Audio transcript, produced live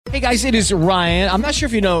Hey guys, it is Ryan. I'm not sure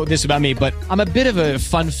if you know this about me, but I'm a bit of a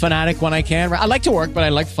fun fanatic when I can. I like to work, but I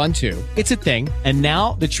like fun too. It's a thing. And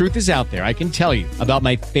now the truth is out there. I can tell you about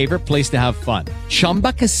my favorite place to have fun.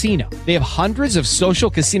 Chumba Casino. They have hundreds of social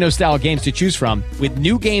casino style games to choose from with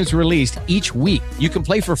new games released each week. You can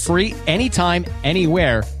play for free anytime,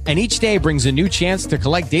 anywhere. And each day brings a new chance to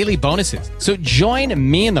collect daily bonuses. So join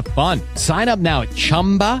me in the fun. Sign up now at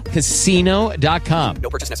ChumbaCasino.com. No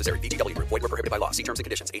purchase necessary. VGW. Void where prohibited by law. See terms and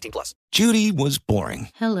conditions. 18+. Judy was boring.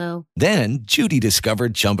 Hello. Then Judy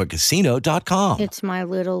discovered ChumbaCasino.com. It's my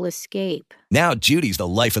little escape. Now Judy's the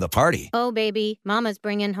life of the party. Oh, baby, mama's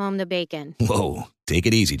bringing home the bacon. Whoa, take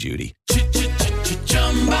it easy, Judy.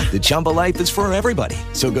 The Chumba life is for everybody.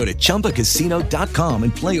 So go to ChumbaCasino.com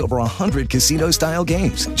and play over 100 casino-style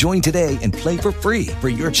games. Join today and play for free for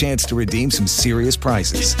your chance to redeem some serious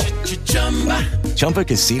prizes.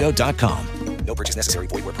 ChumbaCasino.com. No purchase necessary.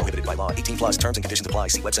 Void where prohibited by law. 18+. Terms and conditions apply.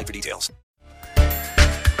 See website for details.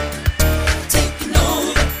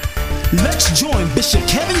 Let's join Bishop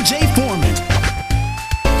Kevin J. Foreman.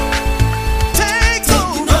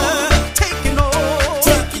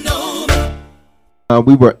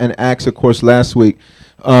 We were in Acts, of course, last week.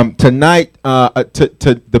 Tonight,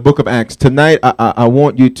 to the book of Acts. Tonight, I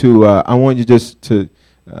want you to, just to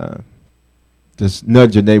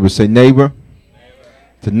nudge your neighbor. Say, neighbor,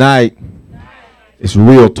 tonight it's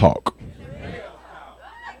real talk.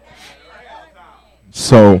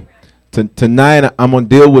 So tonight, I'm gonna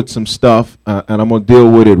deal with some stuff, and I'm gonna deal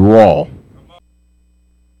with it raw.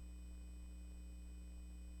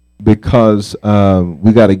 Because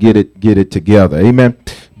we got to get it together. Amen.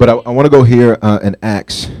 But I want to go here in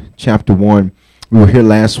Acts chapter 1. We were here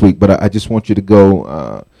last week, but I just want you to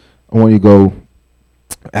go. I want you to go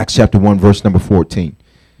Acts chapter 1, verse number 14.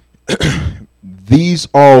 These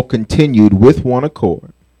all continued with one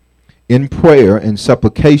accord in prayer and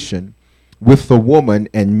supplication with the woman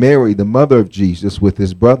and Mary, the mother of Jesus, with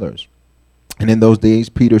his brothers. And in those days,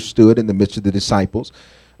 Peter stood in the midst of the disciples.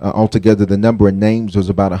 Altogether, the number of names was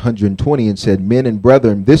about 120, and said, men and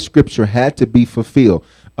brethren, this scripture had to be fulfilled.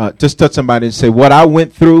 Just touch somebody and say, what I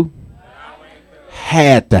went through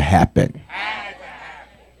had to happen.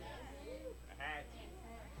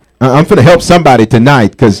 I'm going to help somebody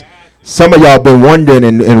tonight, because some of y'all been wondering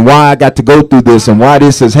and why I got to go through this and why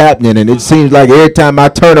this is happening. And it seems like every time I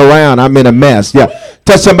turn around, I'm in a mess. Yeah.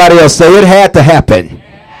 Touch somebody else. Say, it had to happen.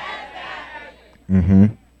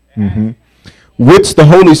 Which the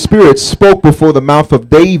Holy Spirit spoke before the mouth of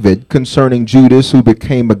David concerning Judas, who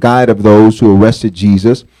became a guide of those who arrested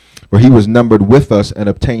Jesus, for he was numbered with us and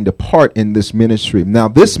obtained a part in this ministry. Now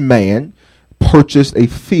this man purchased a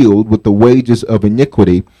field with the wages of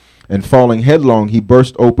iniquity, and falling headlong, he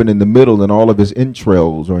burst open in the middle, and all of his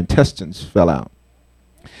entrails or intestines fell out.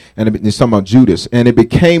 And it's talking about Judas. And it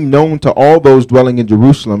became known to all those dwelling in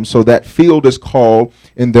Jerusalem, so that field is called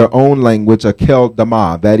in their own language Akel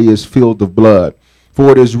Damah, that is, field of blood.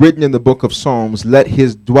 For it is written in the book of Psalms, let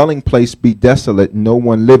his dwelling place be desolate, no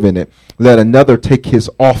one live in it. Let another take his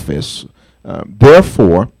office.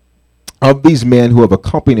 Therefore, of these men who have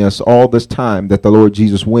accompanied us all this time that the Lord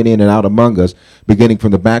Jesus went in and out among us, beginning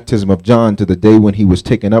from the baptism of John to the day when he was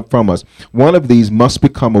taken up from us, one of these must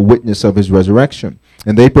become a witness of his resurrection.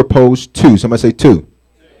 And they proposed two. Somebody say two.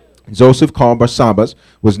 Joseph, called Barsabbas,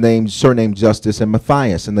 was surnamed Justus, and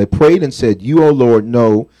Matthias. And they prayed and said, you, O Lord,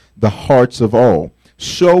 know the hearts of all.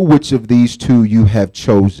 Show which of these two you have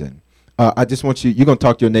chosen. I just want you're going to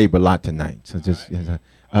talk to your neighbor a lot tonight. So just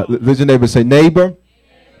let your neighbor say, neighbor,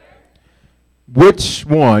 which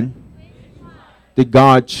one did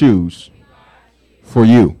God choose for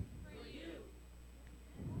you?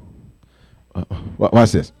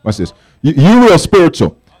 Watch this. You real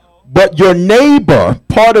spiritual. But your neighbor,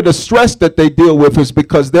 part of the stress that they deal with is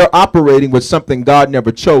because they're operating with something God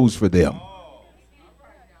never chose for them.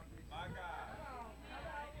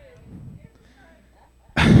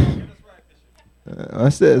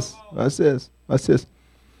 Watch this.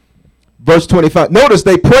 Verse 25. Notice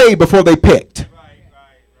they prayed before they picked.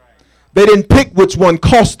 They didn't pick which one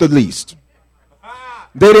cost the least.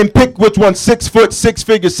 They didn't pick which one 6 foot, 6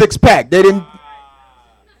 figure, 6 pack. They didn't.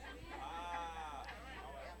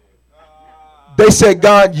 They said,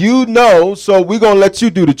 God, you know, so we're going to let you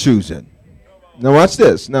do the choosing. Now watch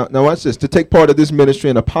this. Now watch this. To take part of this ministry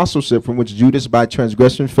and apostleship from which Judas by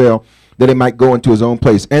transgression fell, that he might go into his own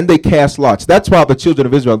place. And they cast lots. That's why the children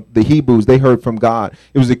of Israel, the Hebrews, they heard from God.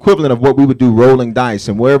 It was the equivalent of what we would do rolling dice.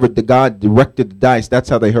 And wherever God directed the dice, that's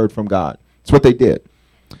how they heard from God. That's what they did.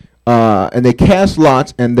 And they cast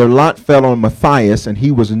lots, and their lot fell on Matthias, and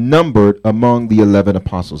he was numbered among the 11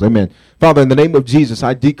 apostles. Amen. Father, in the name of Jesus,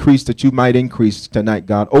 I decrease that you might increase tonight,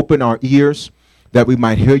 God. Open our ears that we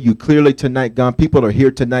might hear you clearly tonight, God. People are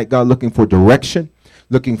here tonight, God, looking for direction,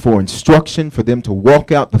 looking for instruction for them to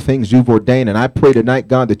walk out the things you've ordained. And I pray tonight,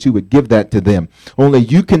 God, that you would give that to them. Only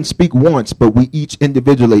you can speak once, but we each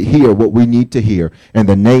individually hear what we need to hear. In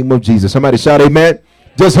the name of Jesus. Somebody shout amen.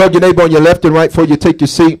 Just hug your neighbor on your left and right before you take your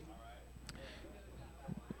seat.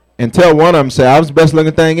 And tell one of them, say, I was the best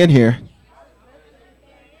looking thing in here.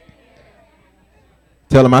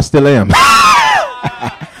 Tell them I still am.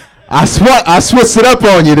 I switched it up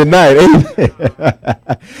on you tonight. Amen.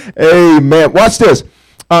 Amen. Watch this.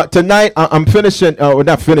 Tonight, I'm finishing, or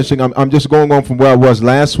not finishing, I'm just going on from where I was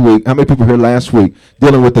last week. How many people here last week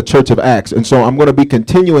dealing with the Church of Acts? And so I'm going to be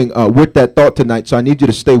continuing with that thought tonight, so I need you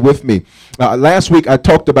to stay with me. Last week, I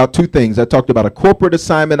talked about two things. I talked about a corporate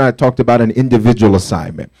assignment. I talked about an individual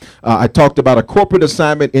assignment. I talked about a corporate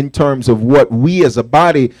assignment in terms of what we as a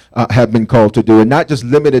body have been called to do, and not just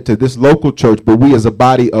limited to this local church, but we as a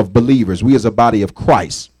body of believers, we as a body of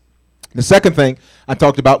Christ. The second thing I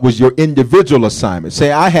talked about was your individual assignment.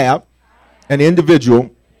 Say, I have an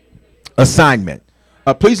individual assignment.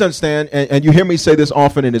 Please understand, and you hear me say this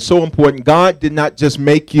often, and it's so important. God did not just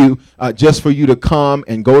make you just for you to come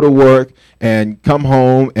and go to work and come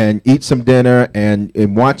home and eat some dinner and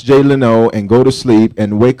watch Jay Leno and go to sleep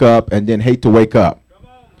and wake up and then hate to wake up.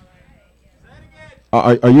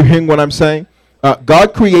 Are you hearing what I'm saying?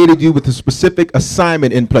 God created you with a specific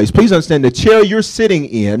assignment in place. Please understand, the chair you're sitting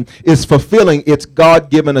in is fulfilling its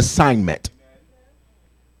God-given assignment.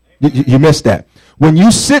 You missed that. When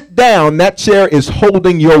you sit down, that chair is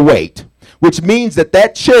holding your weight, which means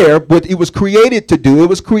that chair, what it was created to do, it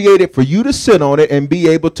was created for you to sit on it and be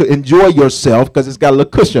able to enjoy yourself because it's got a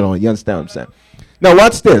little cushion on it. You understand what I'm saying? Now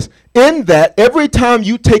watch this. In that, every time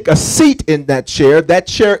you take a seat in that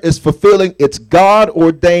chair is fulfilling its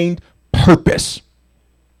God-ordained purpose.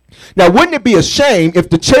 Now, wouldn't it be a shame if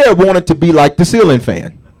the chair wanted to be like the ceiling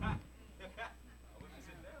fan?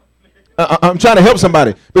 I'm trying to help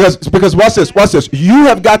somebody because watch this. You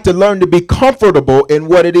have got to learn to be comfortable in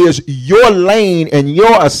what it is your lane and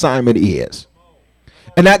your assignment is,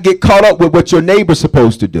 and not get caught up with what your neighbor's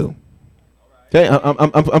supposed to do. Okay,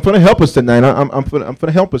 I'm going to help us tonight. I'm going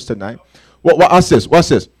to help us tonight. Watch this.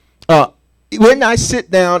 When I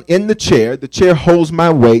sit down in the chair holds my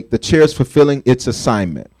weight. The chair is fulfilling its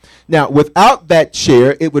assignment. Now, without that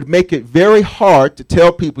chair, it would make it very hard to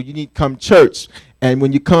tell people you need to come to church, and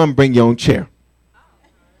when you come, bring your own chair.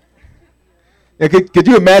 Now, could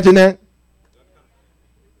you imagine that?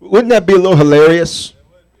 Wouldn't that be a little hilarious?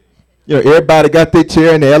 You know, everybody got their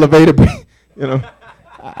chair in the elevator. You know,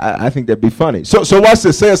 I think that'd be funny. So watch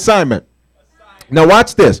this. Say assignment. Now,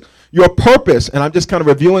 watch this. Your purpose, and I'm just kind of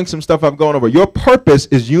reviewing some stuff I've gone over. Your purpose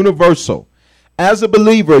is universal. As a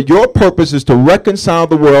believer, your purpose is to reconcile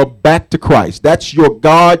the world back to Christ. That's your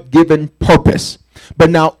God-given purpose. But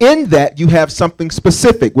now in that, you have something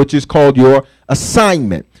specific, which is called your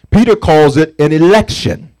assignment. Peter calls it an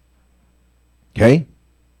election. Okay?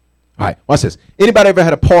 All right, watch this. Anybody ever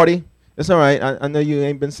had a party? It's all right. I know you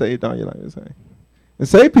ain't been saved all your life. And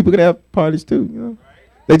saved people can have parties too. You know?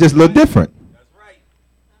 They just look different.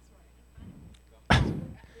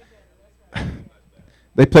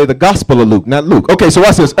 They play the gospel of Luke, not Luke. Okay, so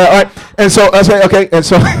watch this. All right, and so that's right. Okay, and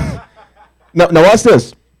so now watch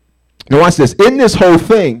this. Now watch this. In this whole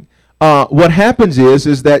thing, what happens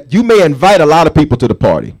is that you may invite a lot of people to the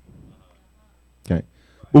party. Okay,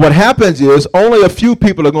 but what happens is only a few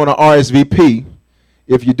people are going to RSVP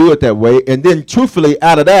if you do it that way, and then truthfully,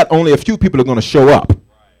 out of that, only a few people are going to show up.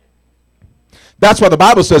 That's why the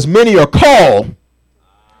Bible says many are called,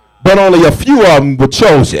 but only a few of them were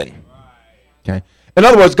chosen. Okay. In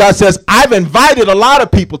other words, God says, I've invited a lot of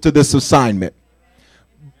people to this assignment,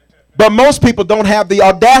 but most people don't have the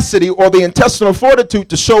audacity or the intestinal fortitude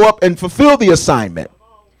to show up and fulfill the assignment.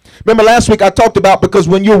 Remember last week I talked about because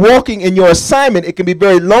when you're walking in your assignment, it can be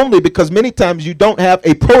very lonely because many times you don't have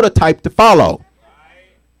a prototype to follow.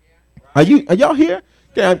 Are y'all here?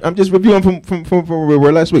 Okay, I'm just reviewing from where we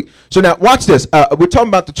were last week. So now watch this. We're talking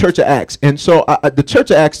about the Church of Acts. And so the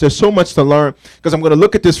Church of Acts, there's so much to learn because I'm going to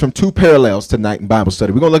look at this from two parallels tonight in Bible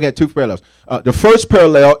study. We're going to look at two parallels. The first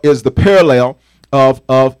parallel is the parallel of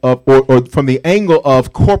from the angle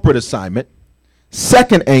of corporate assignment.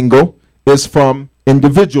 Second angle is from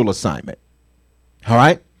individual assignment. All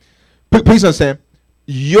right? Please understand.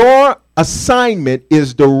 Your assignment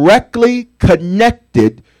is directly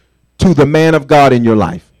connected to the man of God in your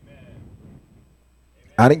life.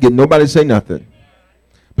 I didn't get nobody to say nothing.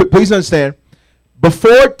 But please understand,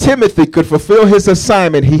 Before Timothy could fulfill his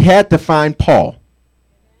assignment, he had to find Paul.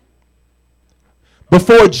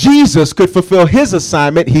 Before Jesus could fulfill his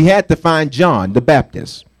assignment, he had to find John the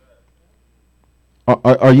Baptist.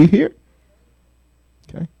 Are you here?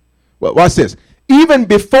 Okay. Well, watch this. Even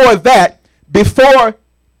before that, before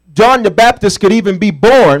John the Baptist could even be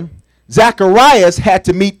born, Zacharias had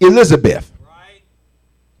to meet Elizabeth. Right.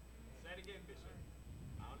 Say it again, Bishop.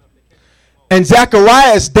 I don't know if they can. And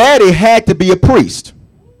Zacharias' daddy had to be a priest.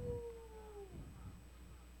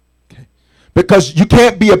 Okay. Because you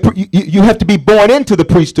can't be you have to be born into the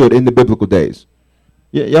priesthood in the biblical days.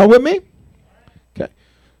 Y'all with me? Okay.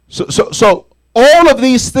 So all of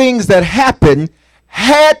these things that happened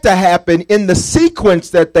had to happen in the sequence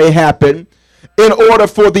that they happened in order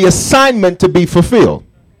for the assignment to be fulfilled.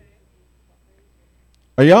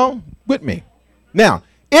 Are y'all with me? Now,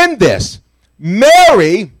 in this,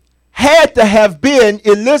 Mary had to have been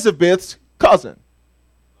Elizabeth's cousin.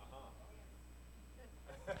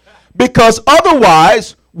 Because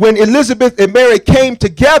otherwise, when Elizabeth and Mary came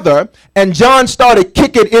together and John started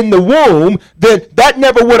kicking in the womb, then that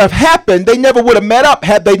never would have happened. They never would have met up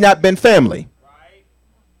had they not been family.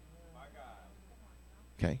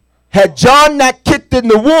 Okay. Had John not kicked in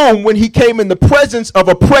the womb when he came in the presence of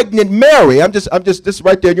a pregnant Mary, I'm just this is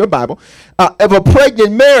right there in your Bible, of a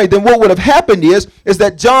pregnant Mary, then what would have happened is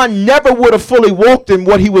that John never would have fully walked in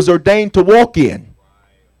what he was ordained to walk in.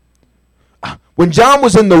 When John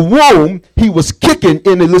was in the womb, he was kicking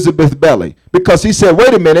in Elizabeth's belly because he said,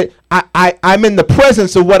 wait a minute, I'm in the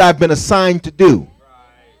presence of what I've been assigned to do.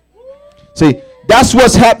 See, that's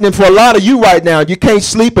what's happening for a lot of you right now. You can't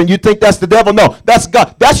sleep and you think that's the devil. No, that's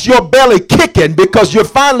God. That's your belly kicking because you're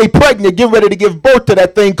finally pregnant, getting ready to give birth to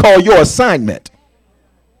that thing called your assignment.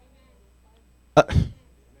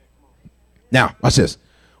 Now, watch this.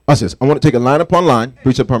 Watch this. I want to take a line upon line,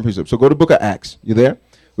 precept upon precept. So go to the book of Acts. You there?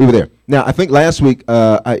 We were there. Now, I think last week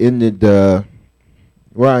I ended, where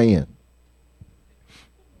I am.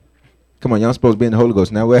 Come on, y'all supposed to be in the Holy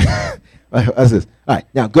Ghost. Now, where? What's this? All right,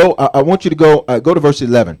 now go. I want you to go to verse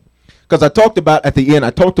 11. Because I talked about, at the end, I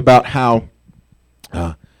talked about how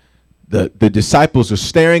the disciples are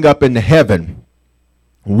staring up into heaven,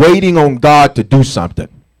 waiting on God to do something.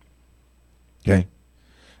 Okay?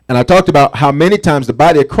 And I talked about how many times the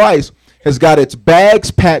body of Christ has got its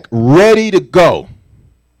bags packed, ready to go.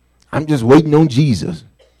 I'm just waiting on Jesus.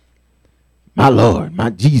 My Lord, my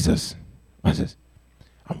Jesus. What's this?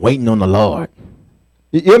 I'm waiting on the Lord.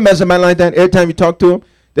 You ever met somebody like that? Every time you talk to them,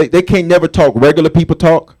 they can't never talk regular people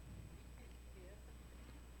talk.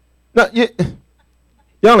 No,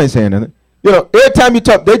 y'all ain't saying nothing. You know, every time you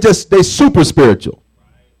talk, they super spiritual.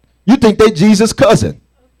 You think they Jesus' cousin.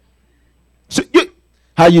 So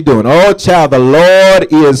how you doing? Oh, child, the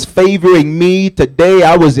Lord is favoring me today.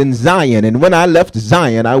 I was in Zion, and when I left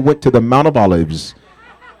Zion, I went to the Mount of Olives.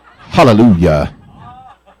 Hallelujah.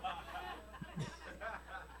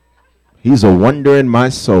 He's a wonder in my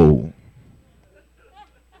soul.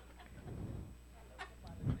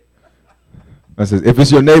 I says, if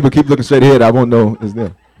it's your neighbor, keep looking straight ahead. I won't know it's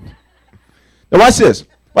them. Now watch this.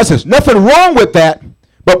 Watch this. Nothing wrong with that,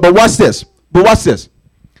 but watch this. But watch this.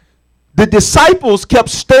 The disciples kept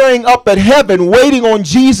staring up at heaven, waiting on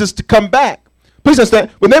Jesus to come back. Please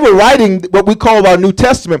understand, when they were writing what we call our New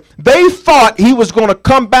Testament, they thought he was going to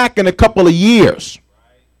come back in a couple of years.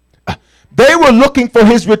 They were looking for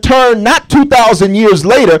his return not 2,000 years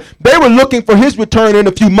later. They were looking for his return in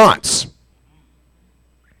a few months.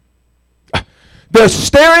 They're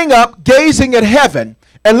staring up, gazing at heaven.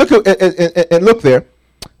 And look there,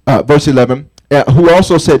 verse 11. Who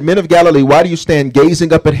also said, men of Galilee, why do you stand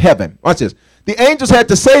gazing up at heaven? Watch this. The angels had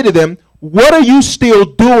to say to them, what are you still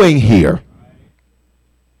doing here?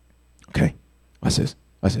 Okay. Watch this.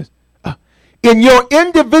 Watch this. In your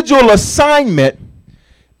individual assignment,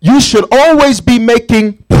 you should always be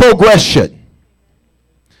making progression.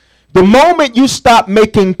 The moment you stop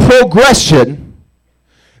making progression,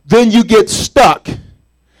 then you get stuck.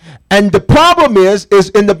 And the problem is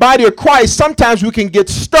in the body of Christ, sometimes we can get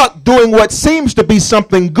stuck doing what seems to be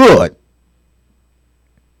something good.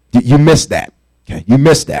 You missed that. Okay, you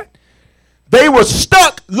missed that. They were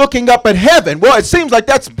stuck looking up at heaven. Well, it seems like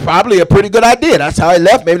that's probably a pretty good idea. That's how he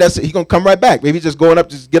left. Maybe he's going to come right back. Maybe he's just going up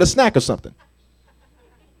to get a snack or something.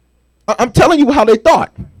 I'm telling you how they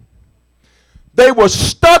thought. They were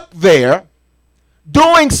stuck there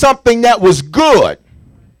doing something that was good,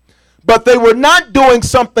 but they were not doing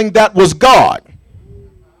something that was God.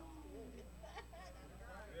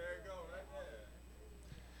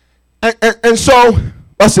 And so,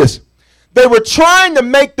 what's this? They were trying to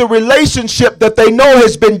make the relationship that they know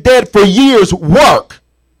has been dead for years work.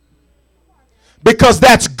 because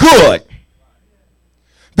that's good.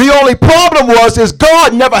 The only problem is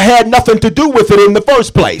God never had nothing to do with it in the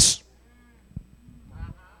first place.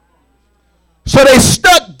 So they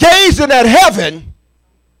stuck gazing at heaven,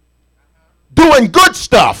 doing good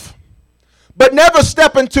stuff, but never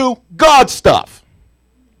step into God's stuff.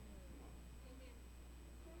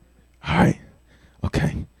 All right.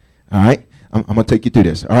 Okay. All right. I'm going to take you through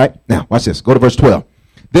this. All right. Now, watch this. Go to verse 12.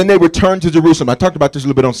 Then they returned to Jerusalem. I talked about this a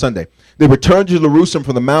little bit on Sunday. They returned to Jerusalem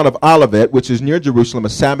from the Mount of Olivet, which is near Jerusalem, a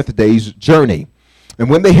Sabbath day's journey. And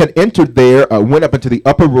when they had entered there, went up into the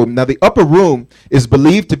upper room. Now, the upper room is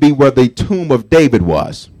believed to be where the tomb of David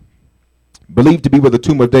was. Believed to be where the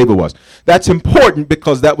tomb of David was. That's important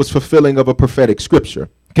because that was fulfilling of a prophetic scripture.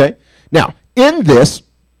 Okay. Now, in this,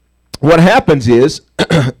 what happens is,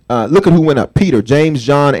 look at who went up. Peter, James,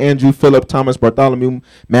 John, Andrew, Philip, Thomas, Bartholomew,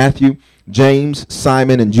 Matthew, James,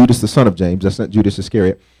 Simon, and Judas, the son of James. That's not Judas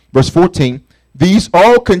Iscariot. Verse 14, these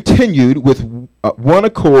all continued with one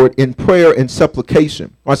accord in prayer and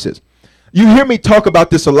supplication. Watch this. You hear me talk about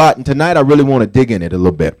this a lot, and tonight I really want to dig in it a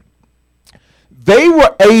little bit. They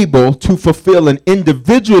were able to fulfill an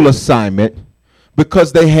individual assignment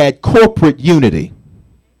because they had corporate unity.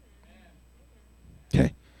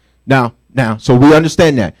 Okay. Now, so we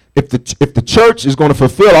understand that. If the church is going to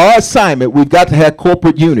fulfill our assignment, we've got to have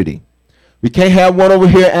corporate unity. We can't have one over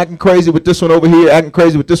here acting crazy with this one over here, acting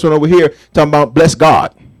crazy with this one over here, talking about bless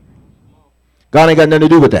God. God ain't got nothing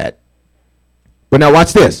to do with that. But now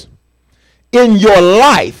watch this. In your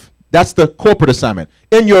life, that's the corporate assignment.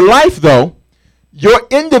 In your life, though, your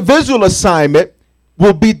individual assignment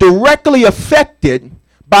will be directly affected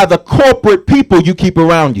by the corporate people you keep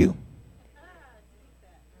around you.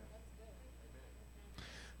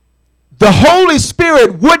 The Holy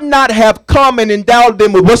Spirit would not have come and endowed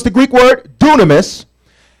them with, what's the Greek word? Dunamis,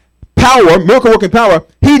 power, miracle working power.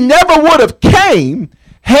 He never would have came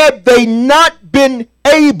had they not been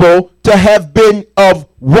able to have been of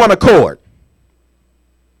one accord.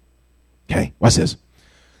 Okay, watch this.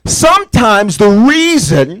 Sometimes the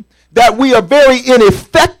reason that we are very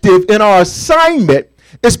ineffective in our assignment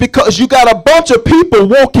is because you got a bunch of people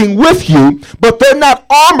walking with you, but they're not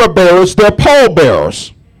armor bearers, they're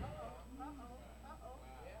pallbearers.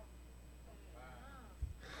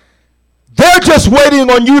 They're just waiting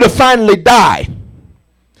on you to finally die.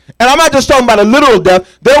 And I'm not just talking about a literal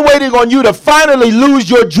death. They're waiting on you to finally lose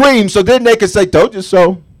your dream so then they can say, told you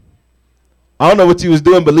so. I don't know what you was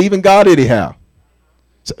doing, believe in God anyhow.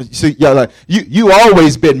 So, see, like, you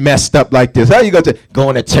always been messed up like this. How you going to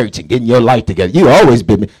going to church and getting your life together? You always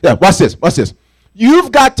been. Yeah, watch this.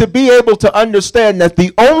 You've got to be able to understand that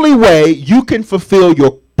the only way you can fulfill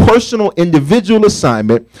your personal individual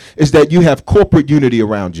assignment is that you have corporate unity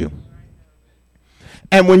around you.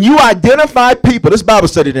 And when you identify people, this Bible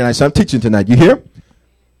study tonight, so I'm teaching tonight, you hear?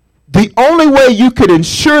 The only way you could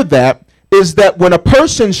ensure that is that when a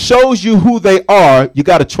person shows you who they are, you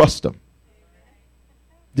got to trust them.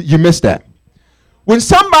 You missed that. When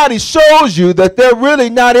somebody shows you that they're really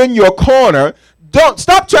not in your corner, don't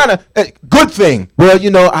stop trying to, good thing. Well,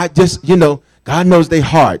 God knows their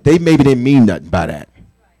heart. They maybe didn't mean nothing by that.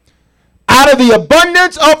 Out of the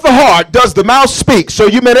abundance of the heart does the mouth speak. So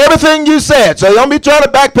you meant everything you said. So don't be trying to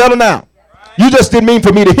backpedal now. You just didn't mean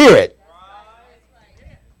for me to hear it.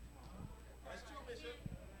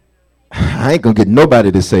 I ain't going to get nobody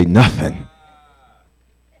to say nothing.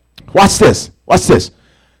 Watch this.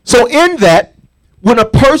 So in that, when a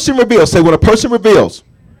person reveals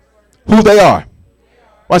who they are.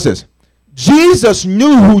 Watch this. Jesus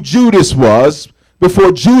knew who Judas was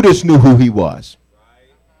before Judas knew who he was.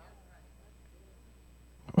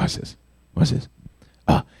 Watch this.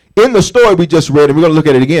 In the story we just read, and we're going to look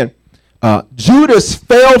at it again, Judas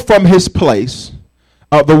fell from his place.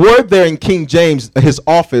 The word there in King James, his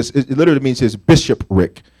office, it literally means his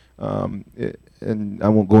bishopric. And I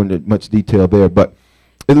won't go into much detail there, but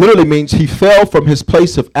it literally means he fell from his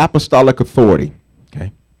place of apostolic authority.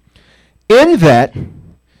 Okay. In that,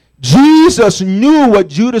 Jesus knew what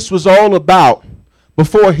Judas was all about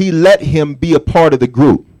before he let him be a part of the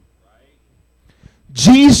group.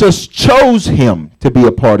 Jesus chose him to be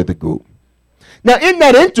a part of the group. Now, isn't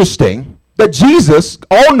that interesting that Jesus,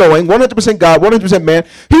 all-knowing, 100% God, 100% man,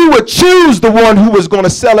 he would choose the one who was going to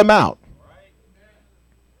sell him out.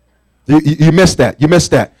 You missed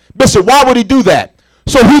that. Bishop, why would he do that?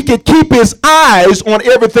 So he could keep his eyes on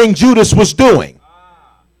everything Judas was doing.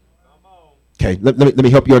 Okay, let me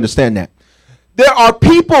help you understand that. There are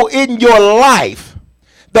people in your life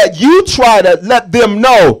that you try to let them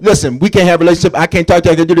know, listen, we can't have a relationship. I can't talk to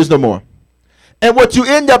you. I can't do this no more. And what you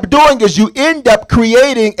end up doing is you end up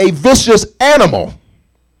creating a vicious animal.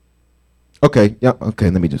 Okay, yeah, okay,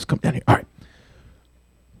 let me just come down here. All right.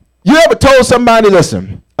 You ever told somebody,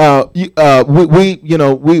 listen,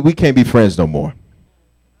 we can't be friends no more.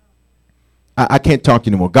 I can't talk to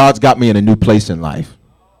you anymore. God's got me in a new place in life.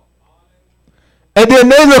 And then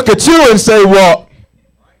they look at you and say, well,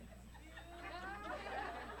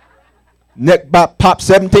 neck pop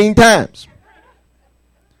 17 times.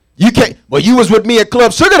 You can't, well, you was with me at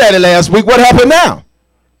Club Sugar Daddy last week. What happened now?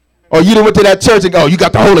 Or you done went to that church and go, oh, you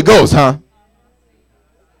got the Holy Ghost, huh?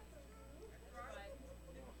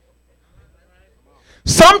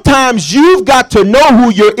 Sometimes you've got to know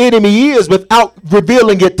who your enemy is without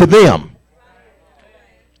revealing it to them.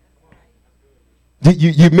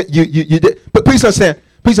 But please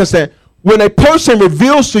understand, when a person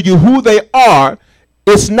reveals to you who they are,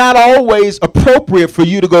 it's not always appropriate for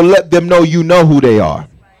you to go let them know you know who they are.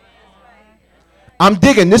 I'm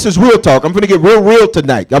digging. This is real talk. I'm going to get real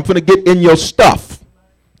tonight. I'm going to get in your stuff.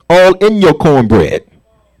 All in your cornbread.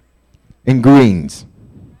 And greens.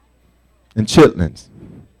 And chitlins.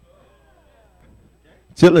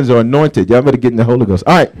 Chitlins are anointed. Y'all better get in the Holy Ghost.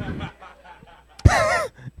 All right.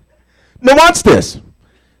 Now watch this.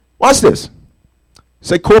 Watch this.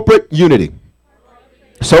 Say corporate unity.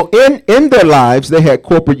 So in their lives, they had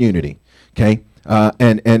corporate unity. Okay.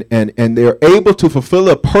 And they're able to fulfill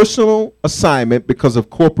a personal assignment because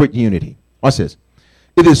of corporate unity. Watch this.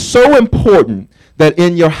 It is so important that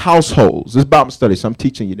in your households, this is Bible study, so I'm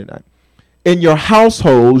teaching you tonight. In your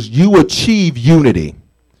households, you achieve unity.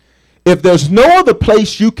 If there's no other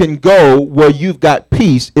place you can go where you've got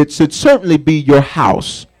peace, it should certainly be your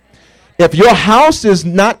house. If your house is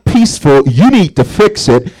not peaceful, you need to fix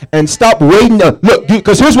it and stop waiting. Look,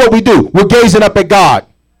 because here's what we do. We're gazing up at God.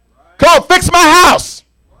 Come on, fix my house.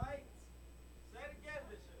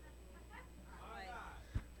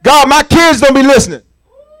 God, my kids don't be listening.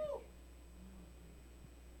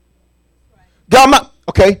 God,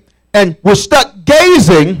 okay. And we're stuck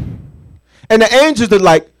gazing. And the angels are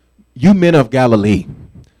like, you men of Galilee,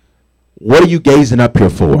 what are you gazing up here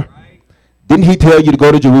for? Didn't he tell you to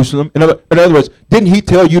go to Jerusalem? In other words, didn't he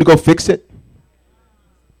tell you to go fix it?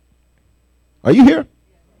 Are you here?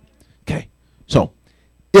 Okay. So,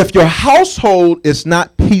 if your household is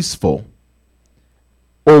not peaceful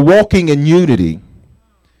or walking in unity,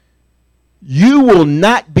 you will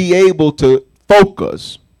not be able to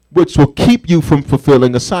focus, which will keep you from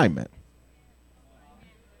fulfilling assignment.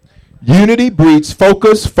 Unity breeds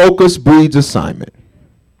focus. Focus breeds assignment.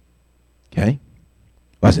 Okay?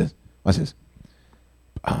 Watch this. Watch this.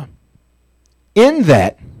 In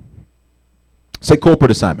that, say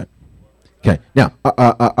corporate assignment. Okay. Now,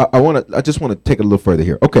 I just want to take it a little further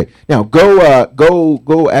here. Okay. Now,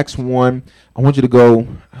 go Acts 1. I want you to go.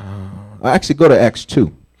 Actually, go to Acts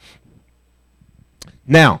 2.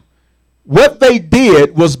 Now, what they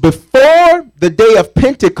did was before the day of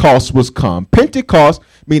Pentecost was come. Pentecost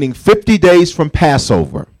meaning 50 days from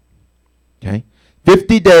Passover. Okay.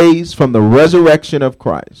 50 days from the resurrection of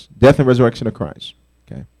Christ. Death and resurrection of Christ.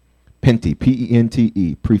 Okay. Pente,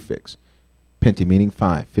 P-E-N-T-E, prefix. Pente meaning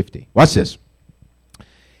 5, 50. Watch this.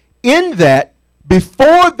 In that,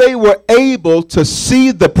 before they were able to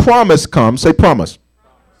see the promise come, say promise.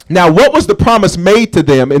 Now, what was the promise made to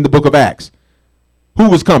them in the book of Acts? Who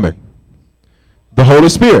was coming? The Holy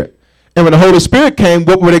Spirit. And when the Holy Spirit came,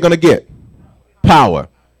 what were they going to get? Power.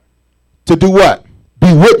 To do what?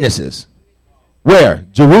 Be witnesses. Where?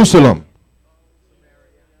 Jerusalem.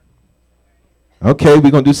 Okay,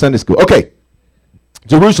 we're going to do Sunday school. Okay.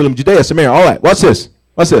 Jerusalem, Judea, Samaria. All right, watch this.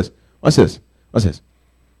 Watch this. Watch this. Watch this.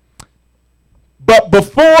 But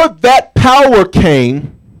before that power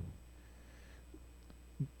came,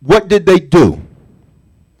 what did they do?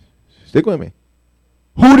 Stick with me.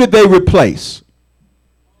 Who did they replace?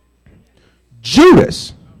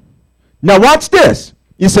 Judas. Now watch this.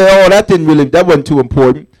 You say, oh, that wasn't too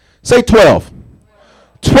important. Say 12.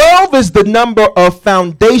 12 is the number of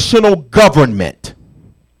foundational government.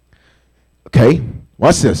 Okay,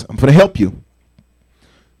 watch this. I'm going to help you.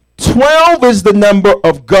 12 is the number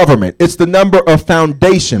of government. It's the number of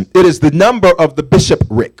foundation. It is the number of the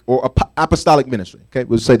bishopric or apostolic ministry. Okay,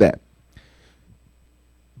 we'll say that.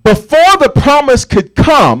 Before the promise could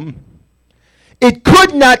come, it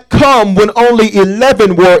could not come when only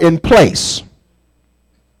 11 were in place.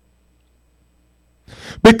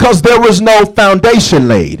 Because there was no foundation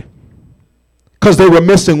laid. Because they were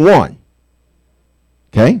missing one.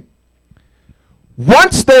 Okay?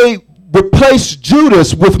 Once they replaced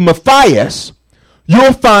Judas with Matthias,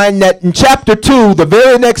 you'll find that in chapter 2, the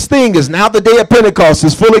very next thing is now the day of Pentecost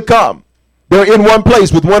is fully come. They're in one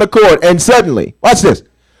place with one accord. And suddenly, watch this.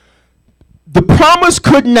 The promise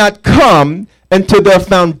could not come until their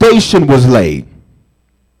foundation was laid.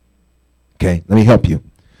 Okay, let me help you.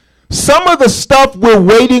 Some of the stuff we're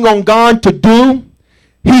waiting on God to do,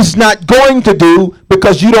 he's not going to do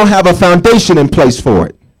because you don't have a foundation in place for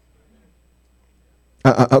it.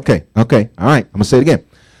 Okay, all right, I'm going to say it again.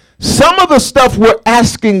 Some of the stuff we're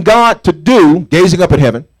asking God to do, gazing up at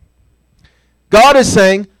heaven, God is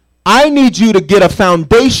saying, I need you to get a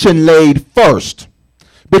foundation laid first.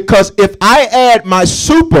 Because if I add my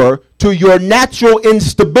super to your natural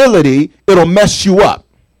instability, it'll mess you up.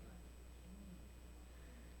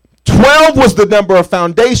 12 was the number of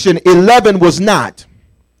foundation, 11 was not.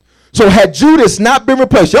 So had Judas not been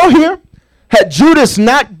replaced, y'all hear? Had Judas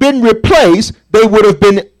not been replaced, they would have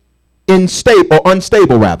been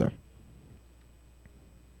unstable rather.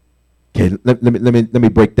 Okay, let me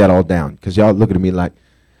break that all down, because y'all looking at me like,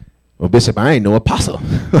 well, Bishop, I ain't no apostle.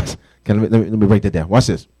 Okay, let me break that down. Watch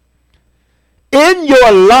this. In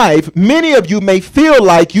your life, many of you may feel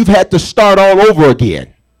like you've had to start all over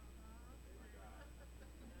again.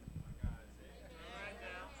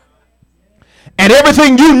 And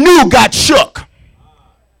everything you knew got shook.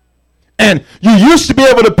 And you used to be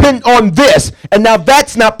able to depend on this, and now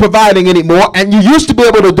that's not providing anymore. And you used to be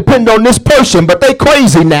able to depend on this person, but they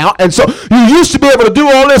crazy now. And so you used to be able to do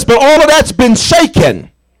all this, but all of that's been shaken.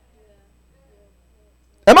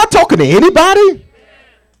 Am I talking to anybody?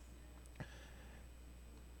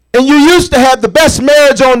 And you used to have the best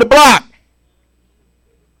marriage on the block.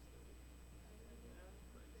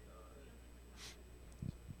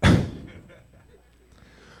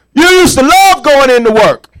 You used to love going into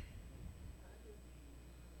work.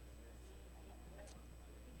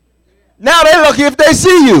 Now they're lucky if they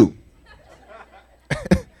see you.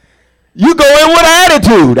 You go in with an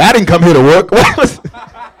attitude. I didn't come here to work.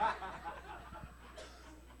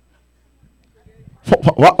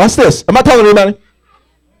 What's this? Am I talking to anybody?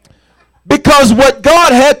 Because what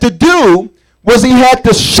God had to do was he had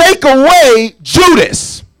to shake away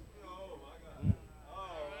Judas.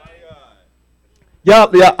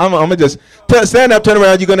 Y'all, I'm going to just stand up, turn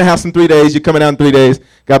around. You're going to have some 3 days. You're coming out in 3 days.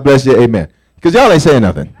 God bless you. Amen. Because y'all ain't saying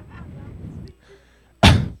nothing.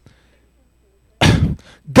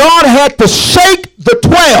 God had to shake the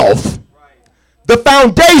 12, the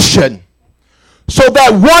foundation, so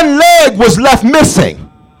that one leg was left missing.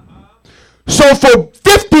 So for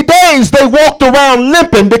 50 days, they walked around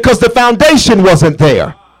limping because the foundation wasn't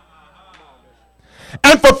there.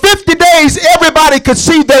 And for 50 days, everybody could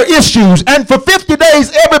see their issues. And for 50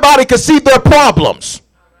 days, everybody could see their problems.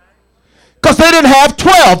 Because they didn't have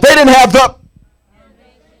 12. They didn't have the...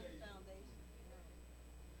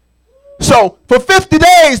 So for 50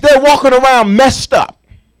 days, they're walking around messed up.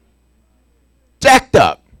 Jacked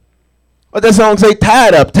up. What that song say?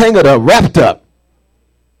 Tied up, tangled up, wrapped up.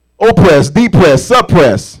 Oppressed, depressed,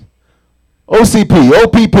 suppressed. OCP,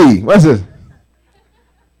 OPP. What's this?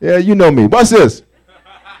 Yeah, you know me. What's this?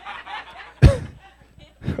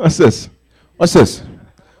 What's this? What's this?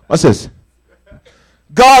 What's this?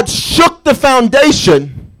 God shook the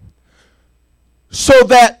foundation so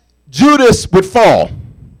that Judas would fall.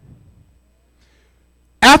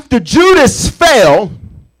 After Judas fell,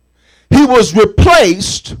 he was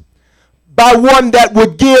replaced by one that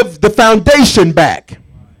would give the foundation back.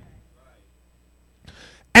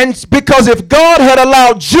 And because if God had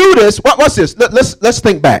allowed Judas, what's this? Let's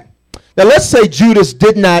think back. Now let's say Judas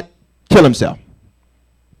did not kill himself.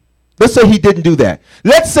 Let's say he didn't do that.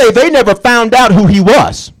 Let's say they never found out who he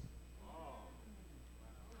was.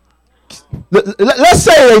 Let's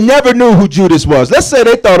say they never knew who Judas was. Let's say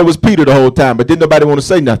they thought it was Peter the whole time, but didn't nobody want to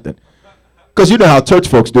say nothing. Because you know how church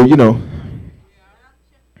folks do, you know.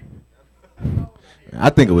 I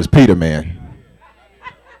think it was Peter, man.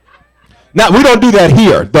 Now, we don't do that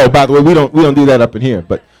here, though, by the way. We don't do that up in here.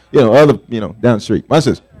 But, down the street. What's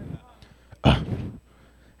this? I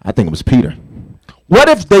think it was Peter. What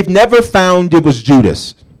if they've never found it was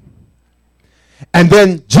Judas? And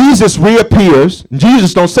then Jesus reappears, and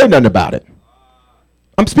Jesus don't say nothing about it.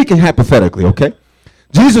 I'm speaking hypothetically, okay?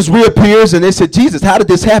 Jesus reappears, and they said, Jesus, how did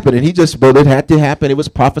this happen? And he just, well, it had to happen. It was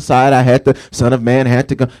prophesied. The Son of Man had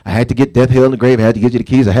to go. I had to get death, hell, and the grave. I had to get you the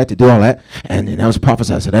keys. I had to do all that. And that was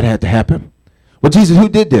prophesied, so that had to happen. Well, Jesus, who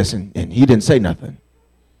did this? And he didn't say nothing.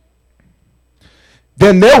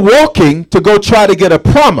 Then they're walking to go try to get a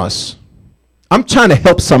promise. I'm trying to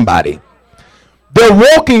help somebody. They're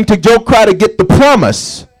walking to go try to get the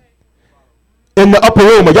promise in the upper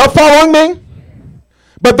room. Are y'all following me?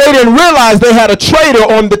 But they didn't realize they had a traitor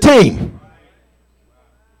on the team.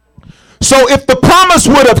 So if the promise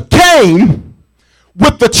would have came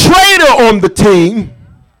with the traitor on the team,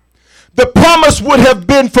 the promise would have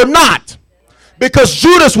been for naught. Because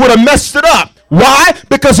Judas would have messed it up. Why?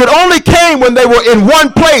 Because it only came when they were in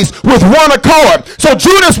one place with one accord. So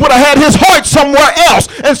Judas would have had his heart somewhere else.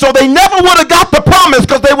 And so they never would have got the promise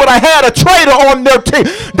because they would have had a traitor on their team.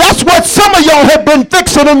 That's what some of y'all have been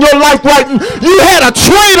fixing in your life right now. You had a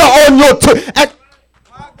traitor on your team.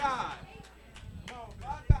 My God. Come on,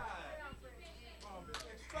 my God. Come on,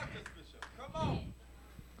 instruct us, Bishop. Come on.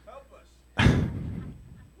 Help us.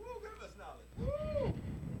 Woo, give us knowledge. Woo.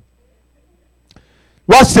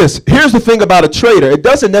 Watch this. Here's the thing about a traitor. It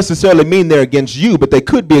doesn't necessarily mean they're against you, but they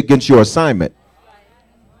could be against your assignment.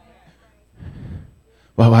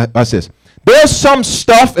 Well, watch this. There's some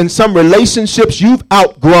stuff and some relationships you've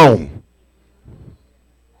outgrown.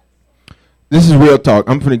 This is real talk.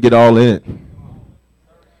 I'm going to get all in it.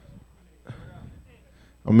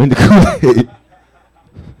 I'm in the Kool-Aid.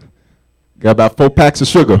 Got about 4 packs of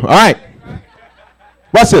sugar. All right.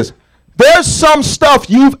 Watch this. There's some stuff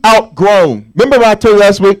you've outgrown. Remember what I told you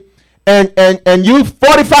last week? And you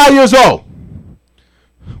 45 years old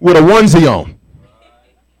with a onesie on.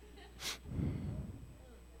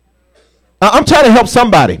 I'm trying to help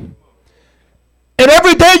somebody. And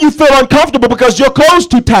every day you feel uncomfortable because your clothes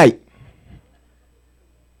too tight.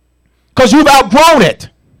 Because you've outgrown it.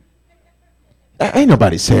 Ain't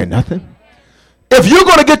nobody saying nothing. If you're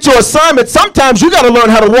going to get your assignment, sometimes you got to learn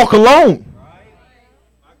how to walk alone.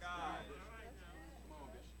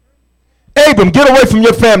 Abram, get away from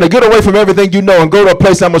your family. Get away from everything you know and go to a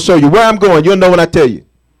place I'm going to show you. Where I'm going, you'll know when I tell you.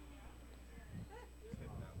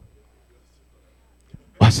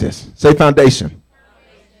 Watch this. Say foundation.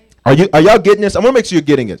 Are y'all getting this? I want to make sure you're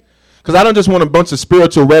getting it. Because I don't just want a bunch of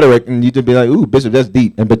spiritual rhetoric and you just be like, ooh, Bishop, that's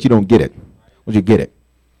deep. But you don't get it. Well, you get it.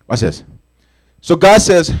 Watch this. So God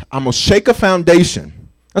says, I'm going to shake a foundation.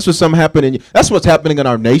 That's what's happening. That's what's happening in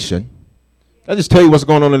our nation. I just tell you what's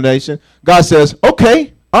going on in the nation. God says,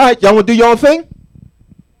 okay. All right, y'all want to do your own thing?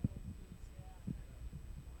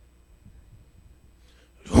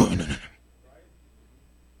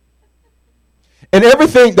 And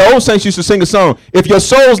everything, the old saints used to sing a song, if your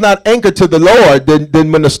soul's not anchored to the Lord,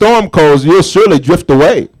 then when the storm comes, you'll surely drift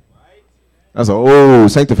away. That's an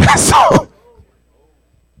old sanctified song.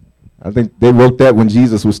 I think they wrote that when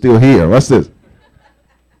Jesus was still here. What's this?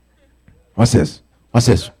 What's this? What's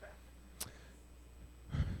this?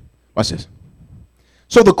 Watch this.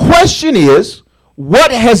 So the question is,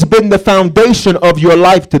 what has been the foundation of your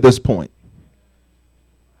life to this point?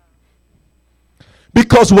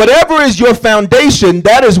 Because whatever is your foundation,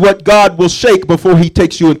 that is what God will shake before he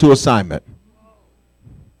takes you into assignment.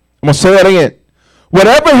 I'm going to say that again.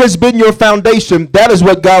 Whatever has been your foundation, that is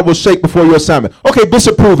what God will shake before your assignment. Okay,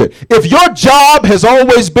 Bishop, prove it. If your job has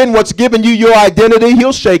always been what's given you your identity,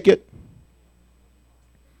 he'll shake it.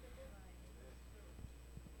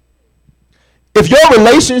 If your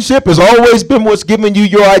relationship has always been what's giving you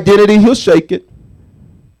your identity, he'll shake it.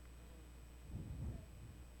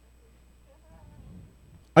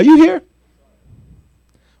 Are you here?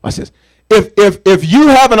 Watch this. If you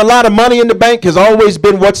having a lot of money in the bank has always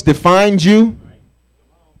been what's defined you,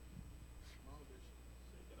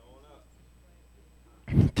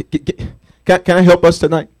 can I help us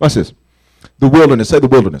tonight? Watch this. The wilderness. Say the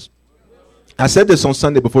wilderness. I said this on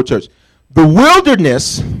Sunday before church. The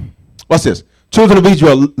wilderness, watch this. Children of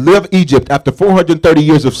Israel left Egypt after 430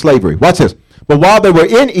 years of slavery. Watch this. But while they were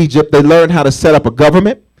in Egypt, they learned how to set up a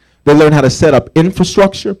government. They learned how to set up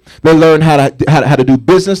infrastructure. They learned how to do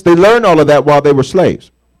business. They learned all of that while they were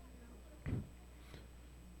slaves.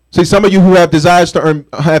 See, some of you who have desires to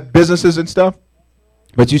have businesses and stuff,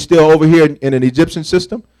 but you're still over here in an Egyptian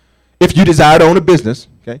system. If you desire to own a business,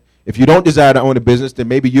 okay. If you don't desire to own a business, then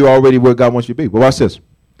maybe you're already where God wants you to be. But watch this.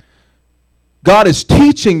 God is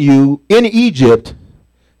teaching you in Egypt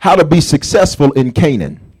how to be successful in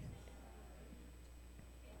Canaan.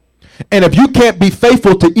 And if you can't be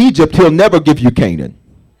faithful to Egypt, he'll never give you Canaan.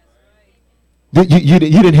 You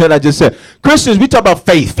didn't hear what I just said. Christians, we talk about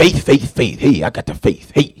faith. Hey, I got the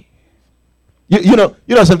faith. Hey. You know,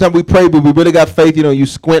 sometimes we pray, but we really got faith. You know, you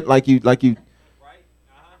squint like you. Right? Yeah,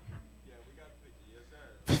 we got faith. Yes,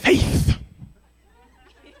 sir. Faith.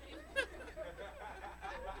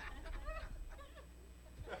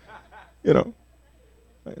 You know,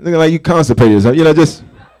 looking like you constipated. You know, just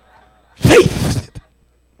faith.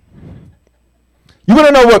 You want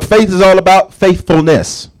to know what faith is all about?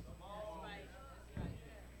 Faithfulness.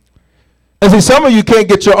 And see, some of you can't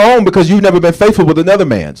get your own because you've never been faithful with another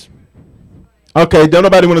man's. Okay, don't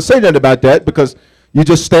nobody want to say nothing about that because you're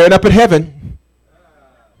just staring up at heaven.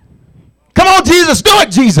 Come on, Jesus, do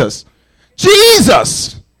it, Jesus.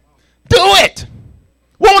 Jesus, do it.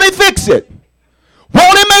 Won't he fix it?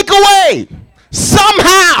 Won't he make a way?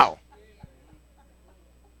 Somehow.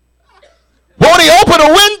 Won't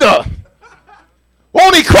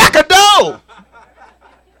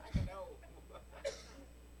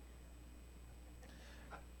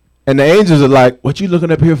And the angels are like, what you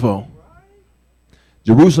looking up here for?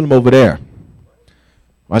 Jerusalem over there.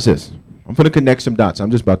 Watch this. I'm going to connect some dots. I'm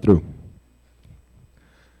just about through.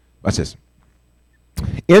 Watch this.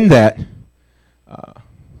 In that,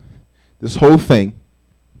 this whole thing,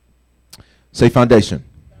 say foundation.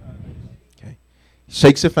 Okay.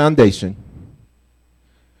 Shakes a foundation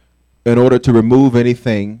in order to remove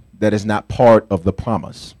anything that is not part of the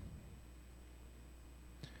promise.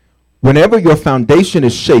 Whenever your foundation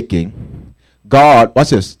is shaking, God, watch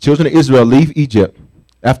this, children of Israel leave Egypt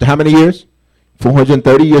after how many years?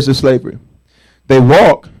 430 years of slavery. They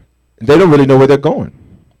walk, they don't really know where they're going.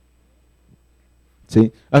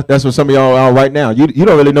 See, that's what some of y'all are right now. You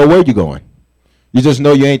don't really know where you're going. You just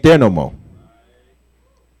know you ain't there no more.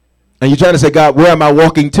 And you're trying to say, God, where am I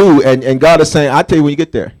walking to? And God is saying, I'll tell you when you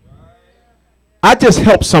get there. I just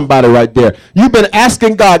helped somebody right there. You've been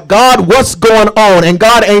asking God, what's going on? And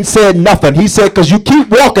God ain't said nothing. He said, because you keep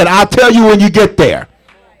walking, I'll tell you when you get there.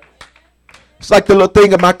 It's like the little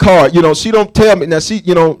thing in my car. You know, she don't tell me. Now, she,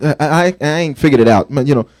 you know, I ain't figured it out.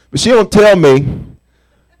 You know, but she don't tell me.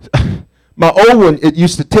 My old one, it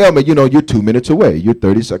used to tell me, you know, you're 2 minutes away. You're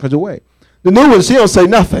 30 seconds away. The new one, she don't say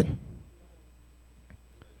nothing.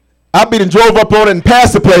 I beat and drove up on it and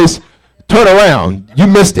passed the place. Turn around. You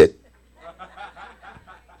missed it.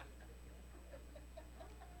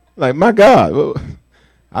 Like, my God, well,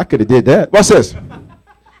 I could have did that. What's this?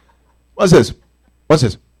 What's this? What's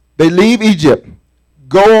this? They leave Egypt,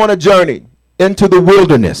 go on a journey into the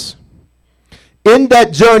wilderness. In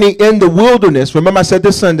that journey in the wilderness, remember I said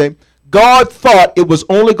this Sunday, God thought it was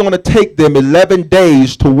only going to take them 11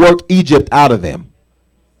 days to work Egypt out of them.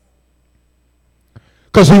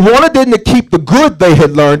 Because he wanted them to keep the good they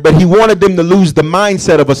had learned, but he wanted them to lose the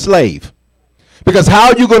mindset of a slave. Because how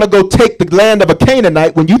are you going to go take the land of a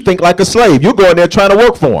Canaanite when you think like a slave? You're going there trying to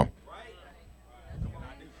work for him.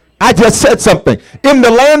 I just said something. In the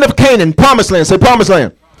land of Canaan, promised land, say promised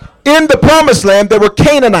land. In the promised land, there were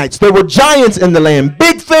Canaanites. There were giants in the land,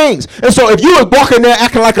 big things. And so if you were walking there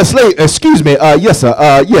acting like a slave, excuse me, yes, sir,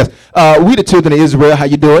 yes. We the children of Israel, how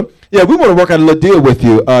you doing? Yeah, we want to work out a little deal with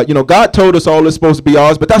you. You know, God told us all is supposed to be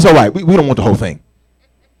ours, but that's all right. We don't want the whole thing.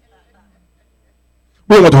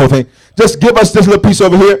 We don't want the whole thing. Just give us this little piece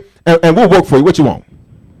over here, and we'll work for you. What you want?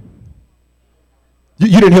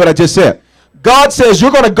 You didn't hear what I just said. God says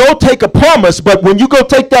you're going to go take a promise, but when you go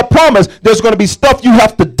take that promise, there's going to be stuff you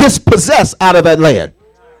have to dispossess out of that land.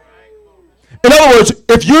 In other words,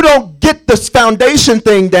 if you don't get this foundation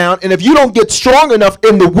thing down, and if you don't get strong enough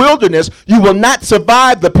in the wilderness, you will not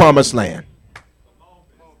survive the promised land.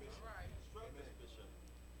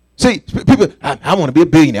 See, people, I want to be a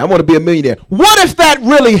billionaire. I want to be a millionaire. What if that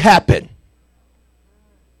really happened?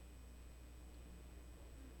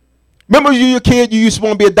 Remember when you were a kid, you used to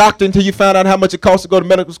want to be a doctor until you found out how much it costs to go to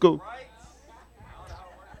medical school?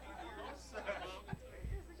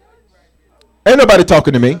 Ain't nobody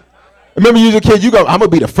talking to me. Remember you was a kid, you go, I'm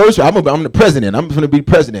going to be the first, I'm the president. I'm going to be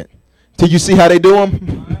president. Till you see how they do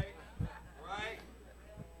them.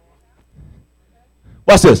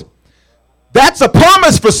 Watch this. That's a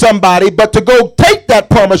promise for somebody, but to go take that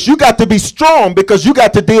promise, you got to be strong because you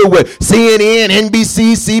got to deal with CNN,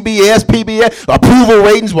 NBC, CBS, PBS, approval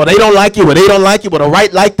ratings. Well, they don't like you. Well, they don't like you. Well, the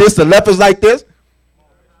right like this, the left is like this.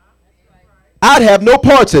 I'd have no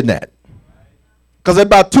parts in that. Because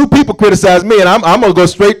about 2 people criticize me, and I'm going to go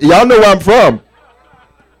straight. Y'all know where I'm from.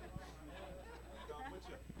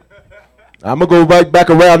 I'm going to go right back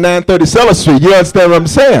around 930 Cellar Street. You understand what I'm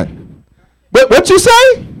saying? What you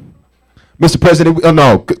say? Mr. President,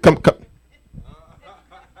 no, come. Turn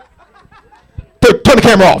the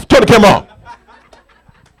camera off. Turn the camera off.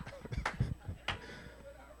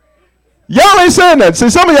 Y'all ain't saying that. See,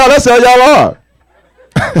 some of y'all, that's how y'all are.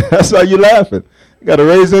 That's why you laughing. You got a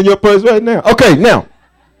raise in your purse right now. Okay, now.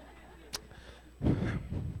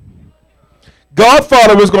 God thought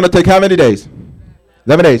it was going to take how many days?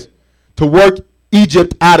 11 days. To work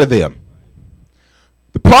Egypt out of them.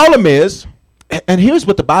 The problem is, and here's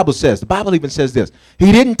what the Bible says. The Bible even says this.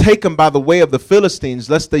 He didn't take them by the way of the Philistines,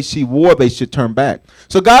 lest they see war, they should turn back.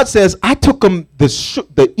 So God says, I took them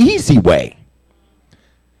the easy way.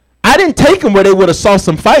 I didn't take them where they would have saw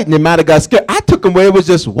some fight and they might have got scared. I took them where it was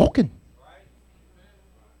just walking.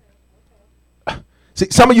 See,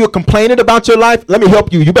 some of you are complaining about your life. Let me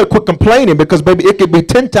help you. You better quit complaining because, baby, it could be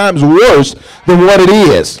 10 times worse than what it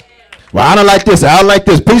is. Well, I don't like this. I don't like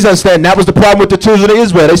this. Please understand, that was the problem with the children of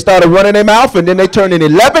Israel. They started running their mouth, and then they turned an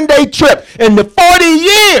 11-day trip into 40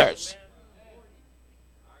 years.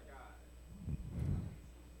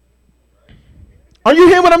 Are you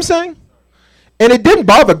hearing what I'm saying? And it didn't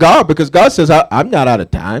bother God because God says, I'm not out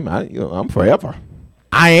of time. I'm forever.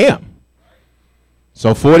 I am.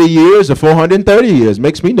 So 40 years or 430 years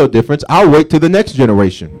makes me no difference. I'll wait till the next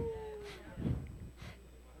generation.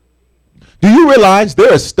 Do you realize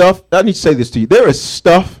there is stuff, I need to say this to you, there is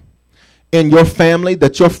stuff in your family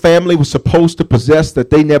that your family was supposed to possess that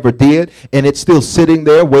they never did, and it's still sitting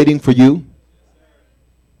there waiting for you?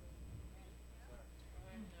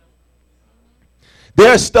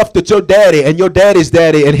 There's stuff that your daddy and your daddy's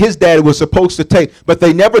daddy and his daddy was supposed to take, but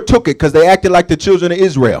they never took it because they acted like the children of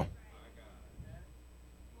Israel.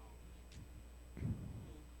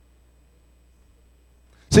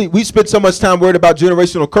 See, we spend so much time worried about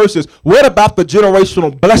generational curses. What about the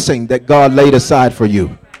generational blessing that God laid aside for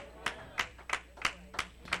you?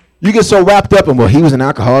 You get so wrapped up in, well, he was an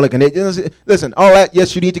alcoholic. And listen, all that,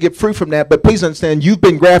 yes, you need to get free from that. But please understand, you've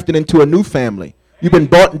been grafted into a new family. You've been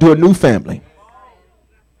brought into a new family.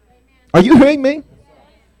 Are you hearing me?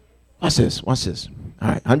 Watch this. Watch this. All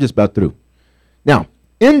right, I'm just about through. Now,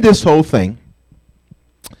 in this whole thing,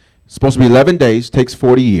 it's supposed to be 11 days, takes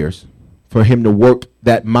 40 years for him to work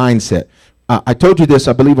that mindset. I told you this,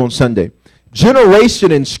 I believe, on Sunday.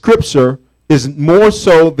 Generation in Scripture is more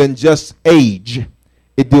so than just age.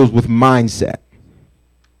 It deals with mindset.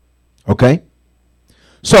 Okay?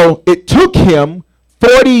 So it took him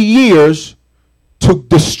 40 years to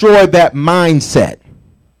destroy that mindset.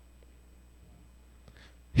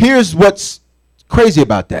 Here's what's crazy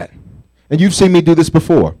about that. And you've seen me do this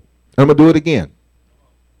before. I'm going to do it again.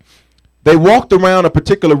 They walked around a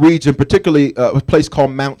particular region, particularly a place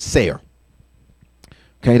called Mount Seir.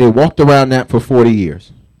 Okay, they walked around that for 40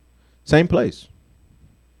 years. Same place.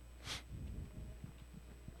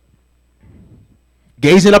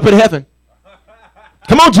 Gazing up at heaven.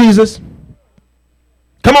 Come on, Jesus.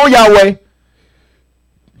 Come on, Yahweh.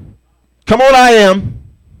 Come on, I am.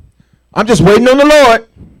 I'm just waiting on the Lord.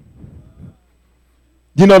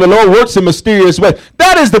 You know, the Lord works in mysterious ways.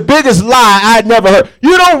 That is the biggest lie I'd never heard.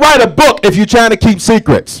 You don't write a book if you're trying to keep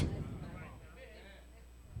secrets.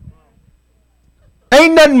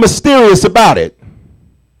 Ain't nothing mysterious about it.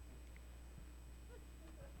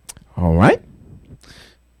 All right.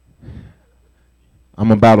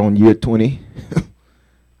 I'm about on year 20.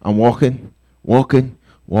 I'm walking.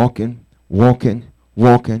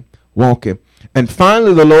 And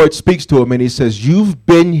finally the Lord speaks to him and he says, you've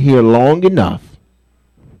been here long enough.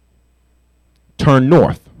 Turn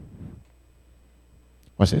north.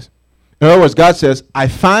 Watch this. In other words, God says, I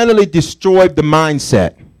finally destroyed the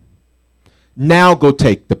mindset. Now go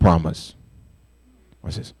take the promise.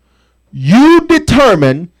 Watch this. You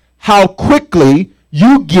determine how quickly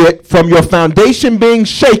you get from your foundation being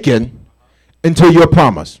shaken into your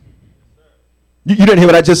promise. You didn't hear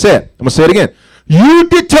what I just said. I'm going to say it again. You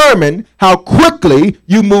determine how quickly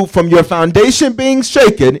you move from your foundation being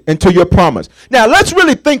shaken into your promise. Now, let's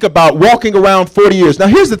really think about walking around 40 years. Now,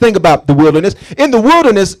 here's the thing about the wilderness. In the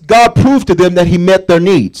wilderness, God proved to them that he met their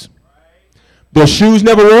needs. Their shoes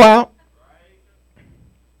never wore out.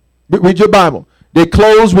 Read your Bible. Their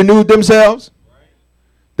clothes renewed themselves.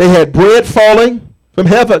 They had bread falling from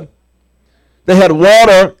heaven. They had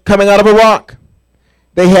water coming out of a rock.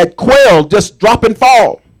 They had quail just drop and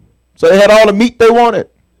fall. So they had all the meat they wanted.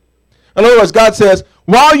 In other words, God says,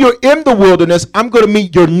 while you're in the wilderness, I'm going to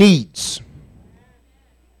meet your needs.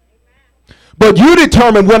 But you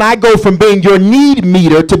determine when I go from being your need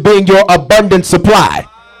meter to being your abundant supply.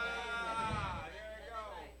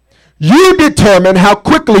 You determine how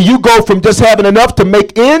quickly you go from just having enough to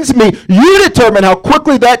make ends meet. You determine how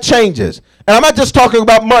quickly that changes. And I'm not just talking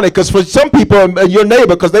about money, because for some people, your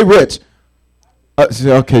neighbor, because they're rich.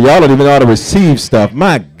 Okay, y'all don't even know how to receive stuff.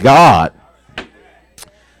 My God.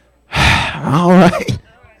 All right.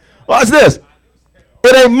 Watch this.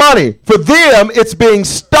 It ain't money. For them, it's being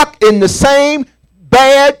stuck in the same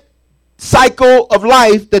bad cycle of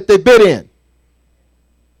life that they've been in.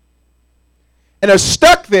 And they're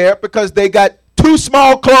stuck there because they got too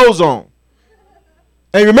small clothes on.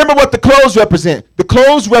 And remember what the clothes represent. The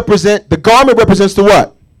garment represents the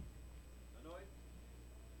what?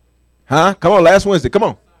 Huh? Come on, last Wednesday. Come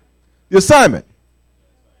on. The assignment.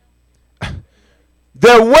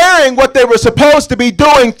 They're wearing what they were supposed to be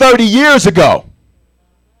doing 30 years ago.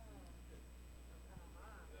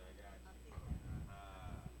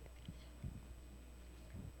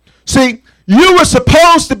 See, you were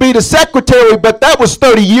supposed to be the secretary, but that was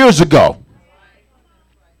 30 years ago.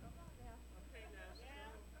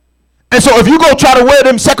 And so if you go try to wear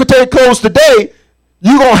them secretary clothes today,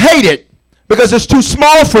 you're going to hate it because it's too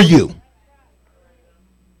small for you.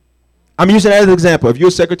 I'm using that as an example. If you're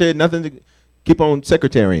a secretary, nothing to keep on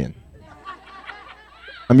secretarying.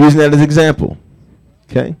 I'm using that as an example.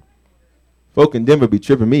 Okay? Folk in Denver be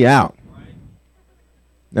tripping me out.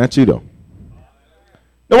 Not you, though.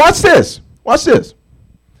 Now, watch this. Watch this.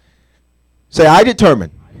 Say, I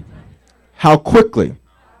determine how quickly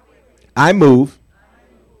I move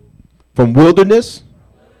from wilderness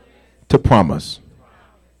to promise.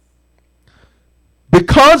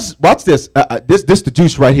 Because, watch this. This the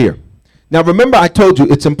juice right here. Now, remember I told you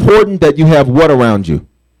it's important that you have what around you?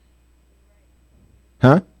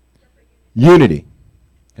 Huh? Unity.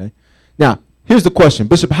 Okay. Now, here's the question.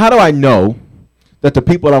 Bishop, how do I know that the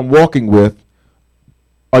people I'm walking with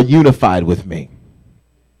are unified with me?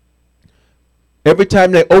 Every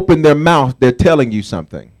time they open their mouth, they're telling you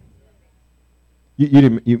something.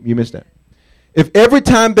 You missed that. If every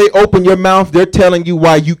time they open your mouth, they're telling you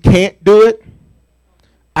why you can't do it,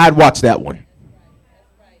 I'd watch that one.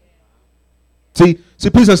 See,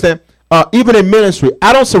 please understand. Even in ministry,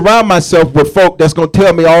 I don't surround myself with folk that's going to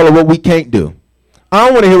tell me all of what we can't do. I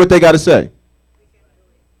don't want to hear what they got to say.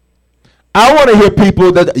 I want to hear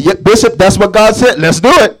people that, yeah, Bishop, that's what God said. Let's do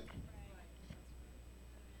it.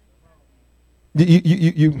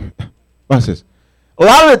 You watch this. A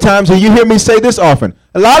lot of the times, and you hear me say this often,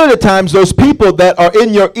 a lot of the times those people that are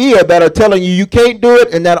in your ear that are telling you can't do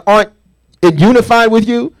it and that aren't unified with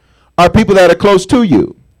you are people that are close to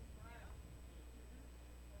you.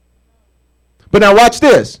 But now watch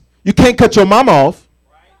this. You can't cut your mama off.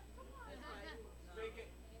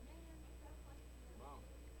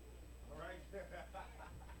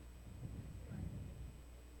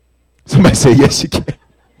 Somebody say, yes, you can.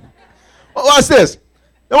 Well, watch this.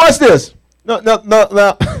 Now watch this. No.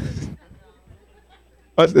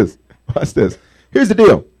 Watch this. Watch this. Here's the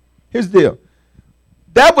deal.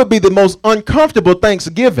 That would be the most uncomfortable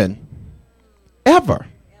Thanksgiving ever.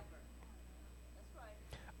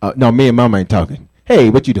 No, me and Mama ain't talking. Hey,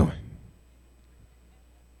 what you doing?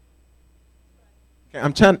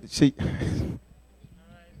 I'm trying to see.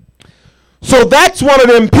 So that's one of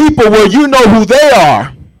them people where you know who they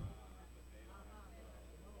are,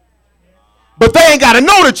 but they ain't got to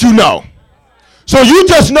know that you know. So you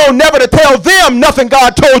just know never to tell them nothing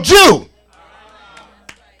God told you.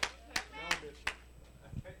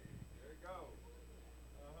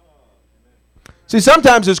 See,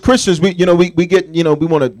 sometimes as Christians, we get, we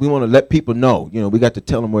want to let people know, we got to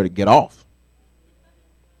tell them where to get off.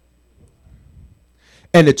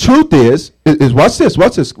 And the truth is watch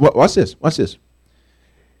this.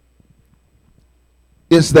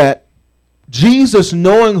 Is that Jesus,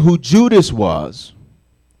 knowing who Judas was,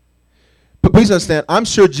 but please understand, I'm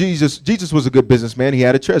sure Jesus was a good businessman. He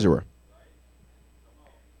had a treasurer.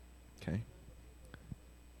 Okay.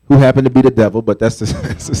 Who happened to be the devil, but that's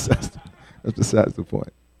besides the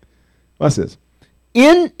point. Watch this.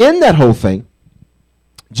 In that whole thing,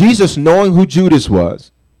 Jesus, knowing who Judas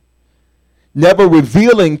was, never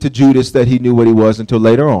revealing to Judas that he knew what he was until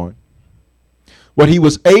later on, what he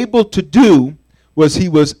was able to do was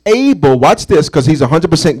watch this, because he's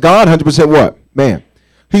 100% God, 100% what? Man.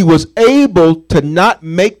 He was able to not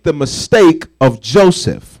make the mistake of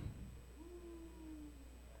Joseph.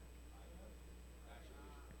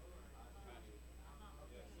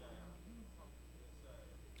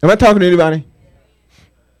 Am I talking to anybody?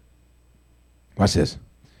 Watch this.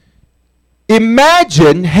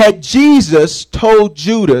 Imagine had Jesus told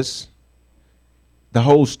Judas the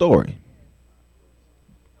whole story.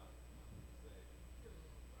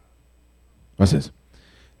 Watch this.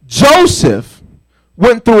 Joseph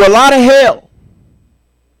went through a lot of hell.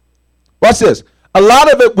 Watch this. A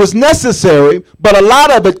lot of it was necessary, but a lot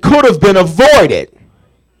of it could have been avoided.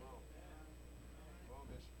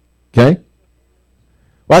 Okay?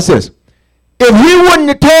 Watch this. If he wouldn't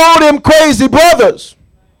have told them crazy brothers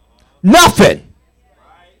nothing.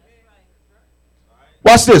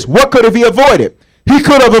 Watch this. What could have he avoided? He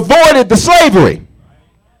could have avoided the slavery.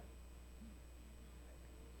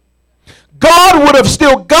 God would have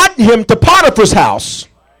still gotten him to Potiphar's house.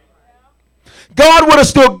 God would have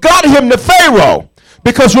still got him to Pharaoh.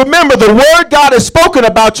 Because remember, the word God has spoken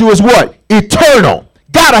about you is what? Eternal.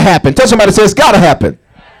 Gotta happen. Tell somebody, say it's gotta happen.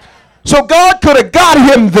 So God could have got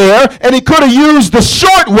him there, and he could have used the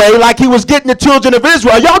short way like he was getting the children of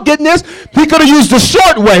Israel. Are y'all getting this? He could have used the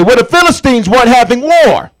short way where the Philistines weren't having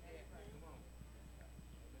war.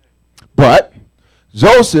 But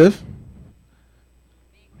Joseph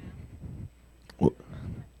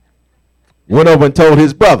went over and told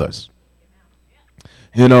his brothers,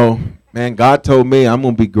 man, God told me I'm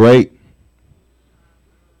going to be great.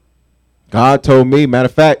 God told me, matter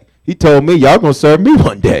of fact, he told me y'all going to serve me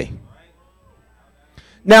one day.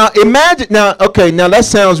 Now, imagine, now that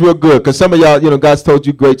sounds real good because some of y'all, God's told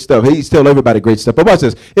you great stuff. He's told everybody great stuff. But watch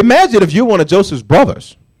this. Imagine if you're one of Joseph's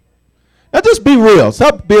brothers. Now, just be real.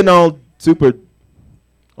 Stop being all super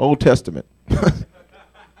Old Testament.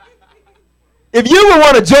 If you were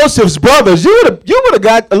one of Joseph's brothers, you would have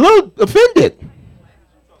got a little offended.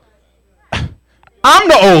 I'm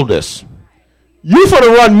the oldest. You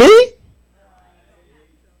finna run me?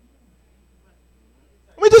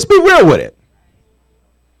 Let me just be real with it.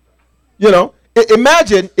 You know,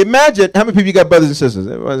 imagine how many people you got brothers and sisters.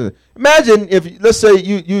 Imagine if, let's say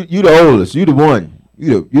you the oldest, you the one,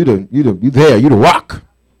 you the rock.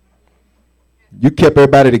 You kept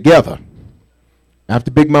everybody together. After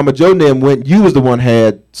Big Mama Joe and them went, you was the one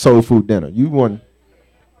had soul food dinner. You was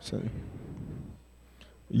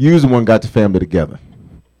the one got the family together.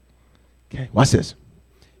 Okay, watch this.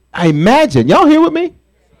 I imagine, y'all here with me?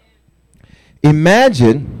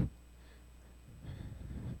 Imagine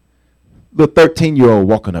the 13-year-old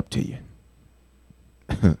walking up to you.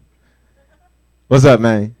 What's up,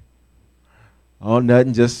 man? Oh,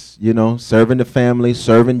 nothing, just, serving the family,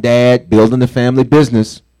 serving dad, building the family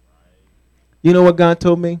business. You know what God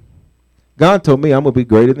told me? God told me I'm going to be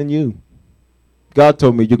greater than you. God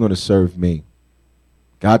told me you're going to serve me.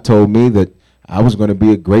 God told me that I was going to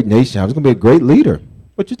be a great nation. I was going to be a great leader.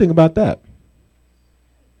 What you think about that?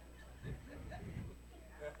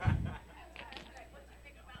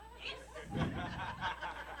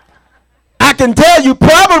 I can tell you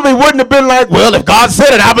probably wouldn't have been like, well, if God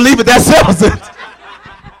said it, I believe it. That settles it.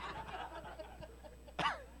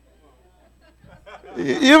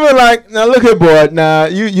 You were like, now look here, boy. Now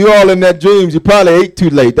you all in that dreams. You probably ate too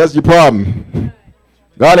late. That's your problem.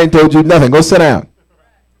 God ain't told you nothing. Go sit down.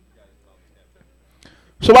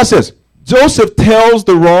 So watch this. Joseph tells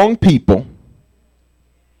the wrong people.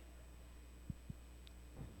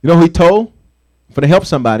 You know who he told? For to help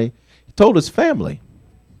somebody, he told his family.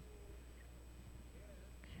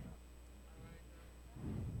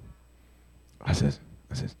 I says,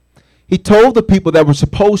 he told the people that were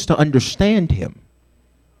supposed to understand him.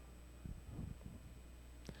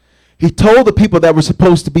 He told the people that were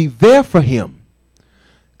supposed to be there for him.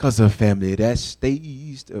 Because a family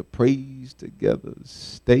that prays together,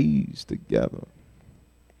 stays together.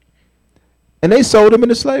 And they sold him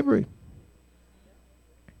into slavery.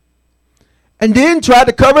 And then tried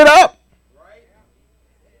to cover it up.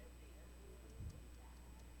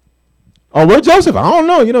 Oh, where's Joseph? I don't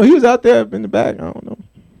know. He was out there in the back. I don't know.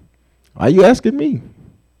 Why are you asking me?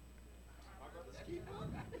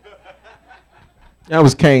 That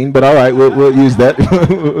was Cain, but all right, we'll use that.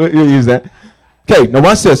 We'll use that. Okay, now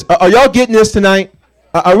watch this. Are y'all getting this tonight?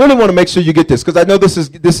 I really want to make sure you get this because I know this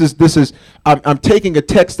is. I'm taking a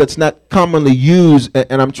text that's not commonly used,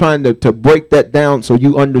 and I'm trying to break that down so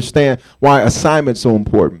you understand why assignment's so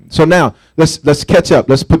important. So now let's catch up.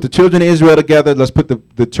 Let's put the children of Israel together. Let's put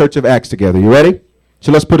the Church of Acts together. You ready?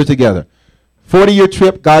 So let's put it together. 40-year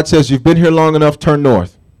trip. God says you've been here long enough. Turn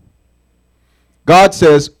north. God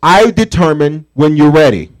says, I determine when you're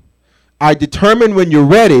ready. I determine when you're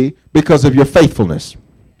ready because of your faithfulness.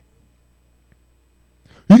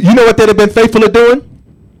 You know what they'd have been faithful at doing?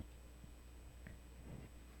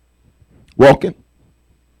 Walking.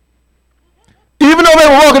 Even though they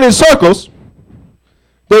were walking in circles,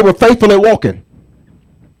 they were faithful at walking.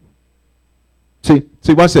 See,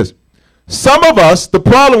 watch this. Some of us, the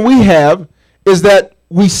problem we have is that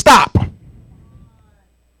we stop.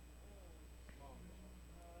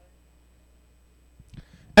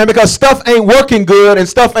 And because stuff ain't working good and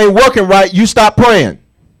stuff ain't working right, you stop praying.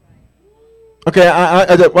 Okay,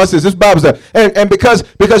 watch this. This Bible's there. And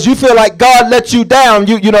because you feel like God let you down,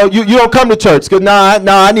 you don't come to church. Because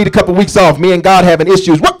I need a couple weeks off. Me and God having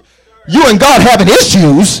issues. What? You and God having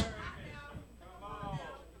issues?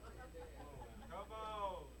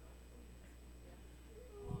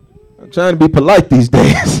 I'm trying to be polite these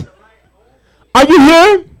days. Are you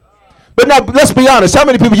here? But now, let's be honest. How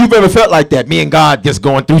many people you've ever felt like that? Me and God just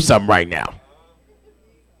going through something right now.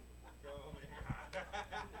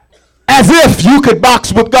 As if you could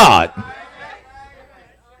box with God.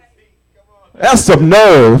 That's some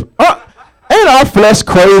nerve. Ain't our flesh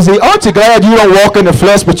crazy? Aren't you glad you don't walk in the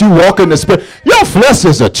flesh, but you walk in the spirit? Your flesh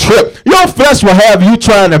is a trip. Your flesh will have you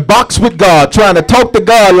trying to box with God, trying to talk to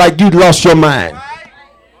God like you lost your mind.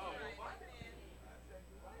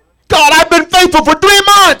 God, I've been faithful for 3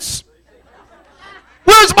 months.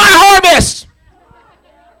 Where's my harvest?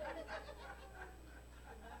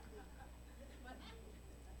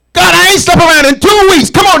 God, I ain't slept around in 2 weeks.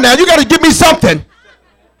 Come on now, you got to give me something.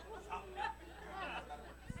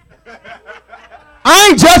 I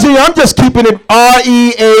ain't judging you. I'm just keeping it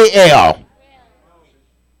REAL.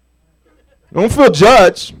 Don't feel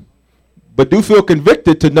judged, but do feel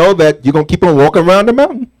convicted to know that you're going to keep on walking around the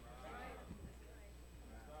mountain.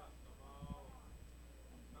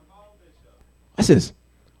 What's this?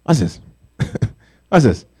 Watch this. Watch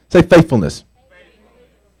this. Say faithfulness.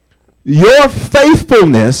 Your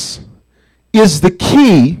faithfulness is the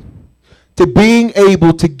key to being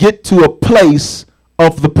able to get to a place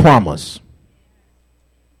of the promise.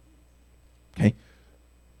 Okay?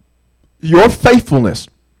 Your faithfulness.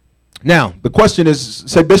 Now, the question is,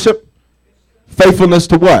 say, Bishop, faithfulness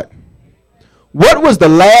to what? What was the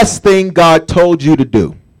last thing God told you to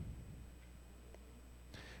do?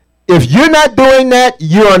 If you're not doing that,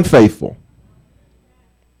 you're unfaithful.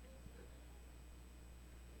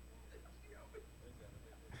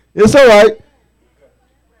 It's all right.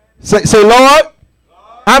 Say, Lord,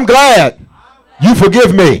 I'm glad you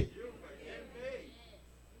forgive me.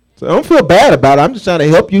 So don't feel bad about it. I'm just trying to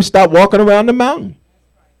help you stop walking around the mountain.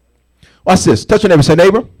 Watch this. Touch your neighbor. Say,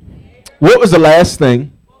 neighbor, what was the last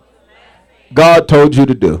thing God told you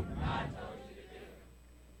to do?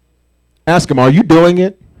 Ask him, are you doing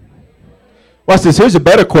it? Watch this. Here's a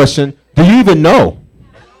better question. Do you even know?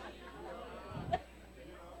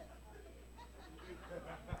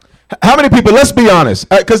 How many people, let's be honest,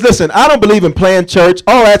 because listen, I don't believe in playing church.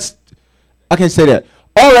 I can't say that.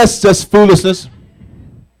 All that's just foolishness.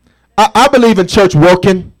 I believe in church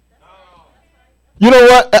working. You know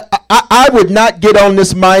what? I would not get on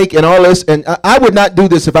this mic and all this, and I would not do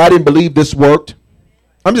this if I didn't believe this worked.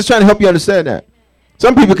 I'm just trying to help you understand that.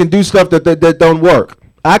 Some people can do stuff that don't work.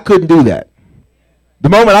 I couldn't do that. The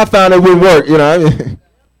moment I found it wouldn't work,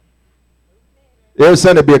 every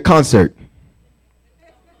Sunday be a concert.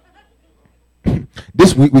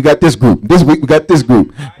 This week we got this group. This week we got this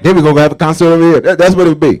group. Then we're going to have a concert over here. That's what it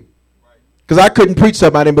would be. Because I couldn't preach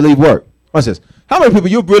something I didn't believe worked. Watch this. How many people,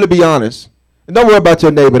 you really be honest, and don't worry about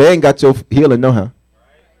your neighbor. They ain't got your healing no how.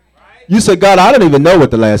 You say, God, I don't even know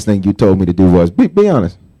what the last thing you told me to do was. Be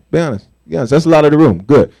honest. Be honest. Yes, that's a lot of the room.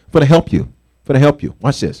 Good. For to help you.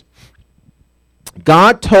 Watch this.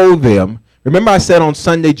 God told them, remember I said on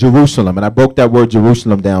Sunday, Jerusalem, and I broke that word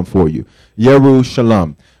Jerusalem down for you.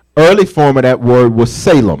 Yerushalayim. Early form of that word was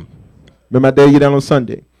Salem. Remember I gave you that on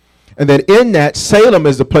Sunday. And then in that, Salem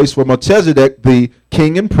is the place where Melchizedek, the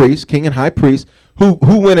king and high priest,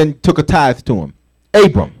 who went and took a tithe to him?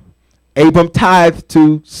 Abram. Abram tithed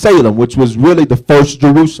to Salem, which was really the first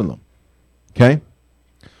Jerusalem. Okay?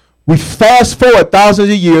 We fast forward thousands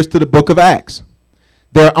of years to the book of Acts.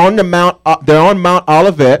 They're on Mount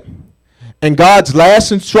Olivet, and God's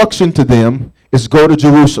last instruction to them is go to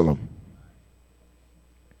Jerusalem.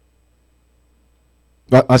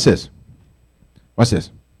 Watch this.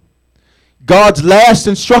 God's last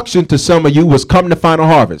instruction to some of you was come to final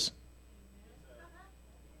harvest.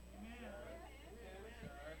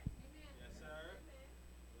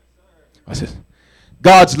 Watch this.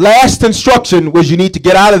 God's last instruction was you need to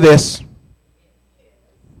get out of this.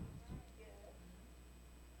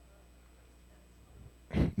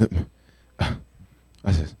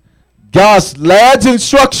 Watch this. God's last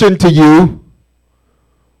instruction to you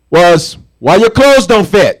was why your clothes don't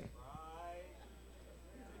fit.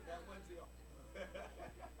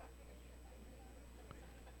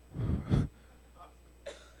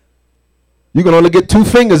 You can only get 2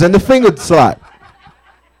 fingers in the finger slot.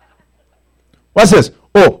 Watch this.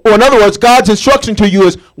 Or in other words, God's instruction to you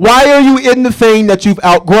is, why are you in the thing that you've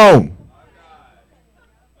outgrown?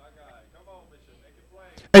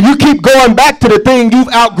 And you keep going back to the thing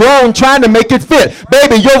you've outgrown, trying to make it fit.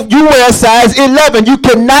 Baby, you wear a size 11. You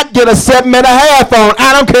cannot get a 7.5 on.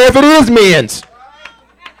 I don't care if it is men's.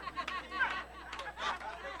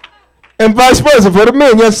 And vice versa for the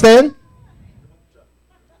men, you understand?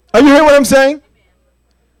 Are you hearing what I'm saying?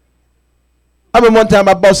 I remember one time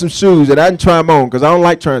I bought some shoes and I didn't try them on because I don't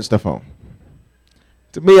like trying stuff on.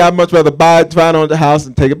 To me, I'd much rather buy it, try it on at the house,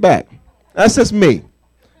 and take it back. That's just me.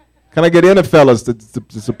 Can I get any fellas to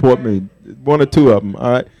support me? 1 or 2 of them,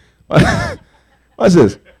 all right? Watch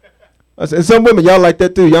this. And some women, y'all like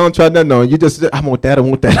that too. Y'all don't try nothing on. You just, I want that, I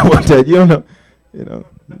want that, I want that. You don't know.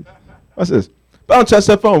 Watch this. But I don't try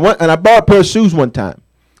stuff on. And I bought a pair of shoes one time.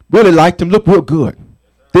 Really liked them, looked real good.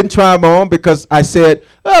 Didn't try them on because I said,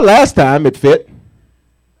 well, last time it fit.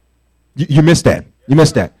 You missed that. You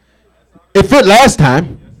missed that. It fit last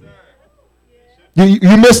time.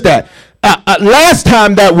 You missed that. Last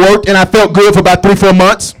time that worked and I felt good for about 3-4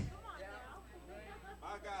 months.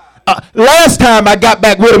 Last time I got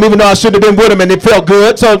back with him even though I shouldn't have been with him and it felt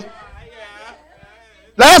good. So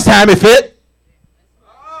last time it fit.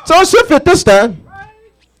 So it should fit this time.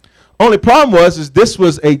 Only problem was this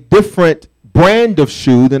was a different brand of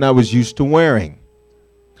shoe than I was used to wearing.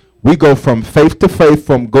 We go from faith to faith,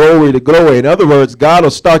 from glory to glory. In other words, God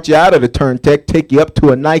will start you out of the Turn Tech, take you up to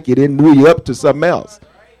a Nike, then move you up to something else.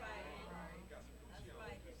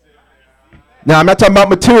 Now, I'm not talking about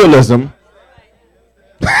materialism.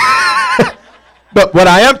 But what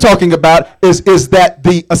I am talking about is that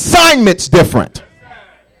the assignment's different.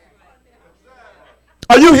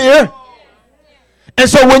 Are you here? And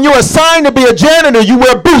so when you're assigned to be a janitor, you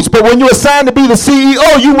wear boots. But when you're assigned to be the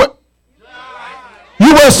CEO,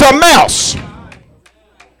 you wear something else.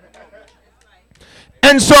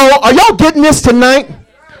 And so, are y'all getting this tonight?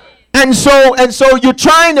 And so you're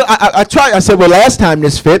trying to. I said, well, last time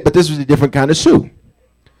this fit, but this was a different kind of shoe.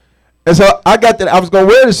 And so I got that. I was gonna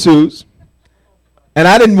wear the shoes, and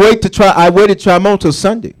I didn't wait to try. I waited to try them on till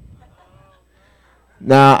Sunday.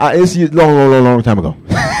 Now it's a long time ago.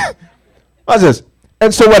 What's this?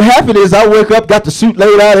 And so what happened is I woke up, got the suit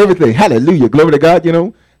laid out, everything. Hallelujah, glory to God. You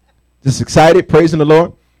know, just excited, praising the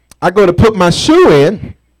Lord. I go to put my shoe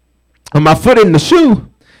in, and my foot in the shoe,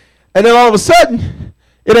 and then all of a sudden,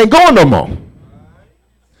 it ain't going no more.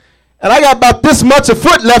 And I got about this much of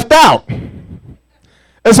foot left out.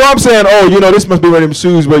 And so I'm saying, oh, you know, this must be one of them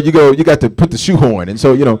shoes where you got to put the shoe horn. And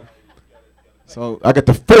so, you know, so I got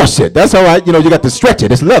to force it. That's all right. You know, you got to stretch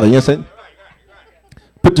it. It's leather, you know what I'm saying?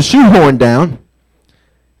 Put the shoe horn down.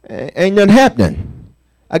 Ain't nothing happening.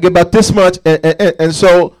 I get about this much. And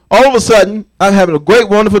so all of a sudden, I'm having a great,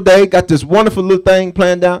 wonderful day. Got this wonderful little thing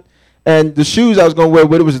planned out. And the shoes I was going to wear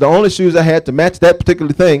with it was the only shoes I had to match that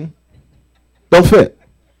particular thing. Don't fit.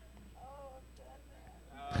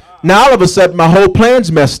 Now all of a sudden my whole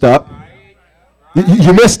plan's messed up.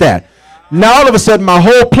 You missed that. Now all of a sudden my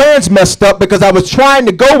whole plan's messed up because I was trying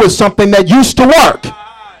to go with something that used to work.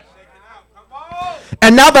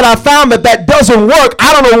 And now that I found that doesn't work,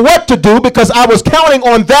 I don't know what to do because I was counting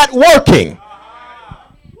on that working.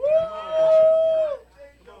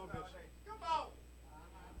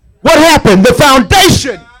 What happened? The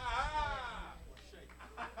foundation.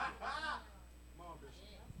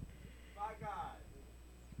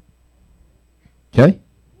 Okay.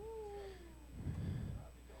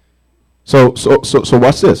 So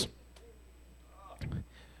watch this.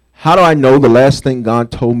 How do I know the last thing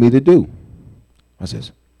God told me to do? Watch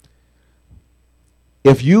this.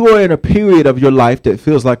 If you are in a period of your life that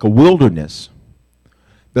feels like a wilderness,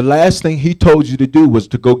 the last thing he told you to do was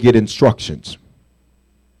to go get instructions.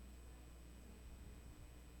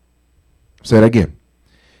 Say it again.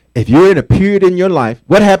 If you're in a period in your life,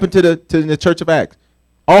 what happened to the Church of Acts?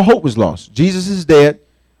 All hope was lost. Jesus is dead.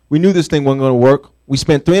 We knew this thing wasn't going to work. We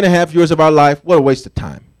spent 3.5 years of our life. What a waste of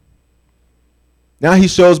time. Now he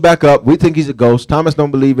shows back up. We think he's a ghost. Thomas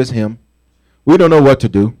don't believe it's him. We don't know what to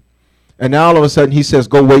do. And now all of a sudden he says,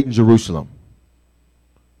 go wait in Jerusalem.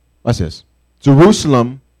 Watch this.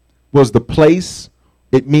 Jerusalem was the place,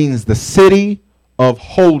 it means the city of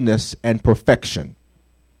wholeness and perfection.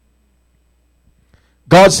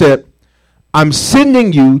 God said, I'm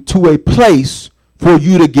sending you to a place for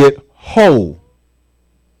you to get whole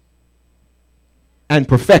and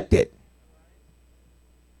perfected.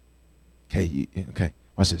 Okay,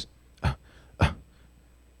 watch this.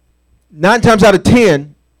 9 times out of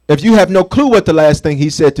 10, if you have no clue what the last thing he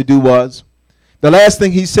said to do was, the last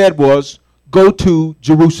thing he said was, go to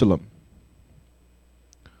Jerusalem.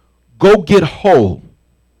 Go get whole.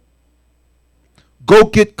 Go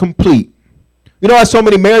get complete. You know why so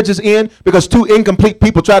many marriages end? Because 2 incomplete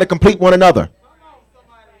people try to complete one another.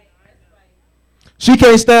 She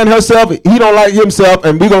can't stand herself. He don't like himself.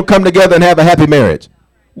 And we're going to come together and have a happy marriage.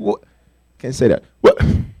 What? Can't say that.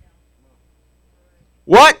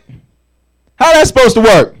 What? How that's supposed to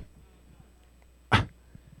work?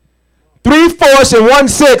 3/4 and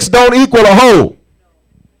 1/6 don't equal a whole.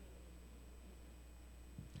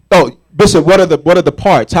 Oh, Bishop, what are the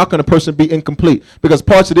parts? How can a person be incomplete? Because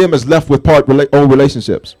parts of them is left with own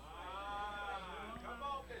relationships.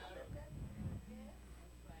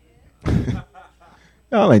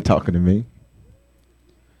 Y'all ain't talking to me.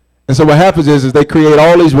 And so what happens is they create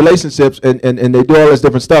all these relationships and they do all this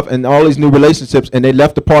different stuff and all these new relationships and they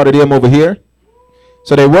left a part of them over here.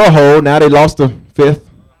 So they were whole. Now they lost the 5th.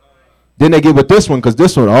 Then they get with this one because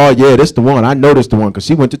this one, oh yeah, this the one. I know this the one because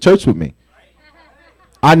she went to church with me.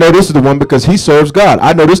 I know this is the one because he serves God.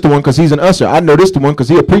 I know this the one because he's an usher. I know this the one because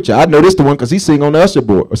he's a preacher. I know this the one because he sing on the usher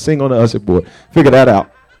board or sing on the usher board. Figure that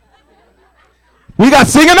out. We got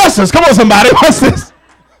singing ushers. Come on, somebody. What's this?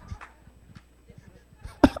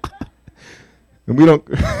 And we don't.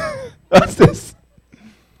 What's this?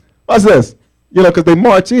 What's this? You know, because they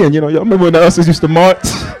march in. You know, y'all remember when the ushers used to march?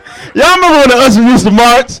 Y'all remember when the ushers used to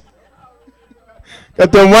march?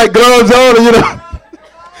 Got them white gloves on, and you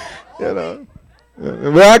know.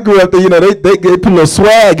 When I grew up there, you know, they put a little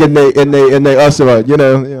swag in they usher, you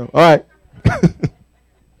know. All right.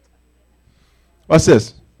 Watch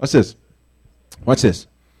this. Watch this. Watch this.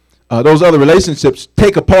 those other relationships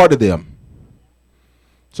take a part of them.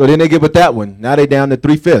 So then they get with that one. Now they down to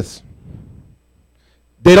 3/5.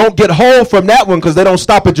 They don't get whole from that one because they don't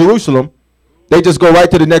stop at Jerusalem. They just go right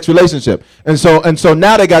to the next relationship. And so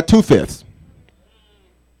now they got 2/5.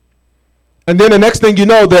 And then the next thing you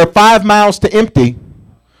know, they're 5 miles to empty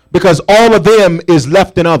because all of them is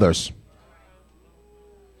left in others.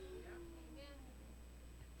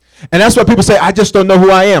 And that's why people say, I just don't know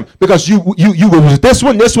who I am. Because you was this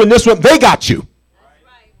one, they got you.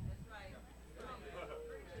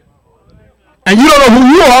 And you don't know who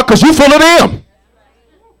you are because you're full of them.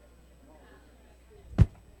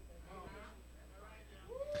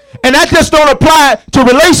 And that just don't apply to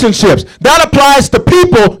relationships. That applies to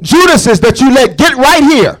people, Judases, that you let get right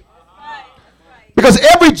here. Because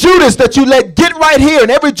every Judas that you let get right here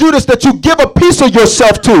and every Judas that you give a piece of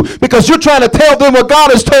yourself to because you're trying to tell them what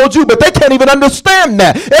God has told you, but they can't even understand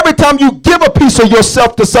that. Every time you give a piece of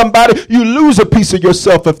yourself to somebody, you lose a piece of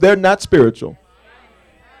yourself if they're not spiritual.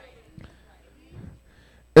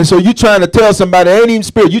 And so you're trying to tell somebody, ain't even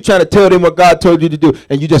spirit, you're trying to tell them what God told you to do,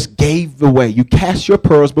 and you just gave away. You cast your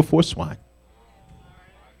pearls before swine.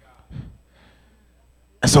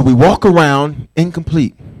 And so we walk around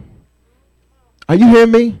incomplete. Are you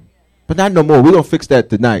hearing me? But not no more. We're going to fix that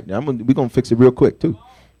tonight. We're going to fix it real quick too.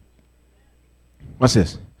 Watch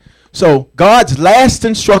this. So God's last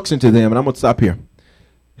instruction to them, and I'm going to stop here.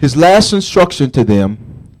 His last instruction to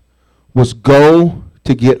them was go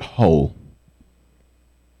to get whole.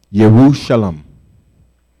 Jerusalem.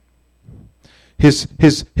 He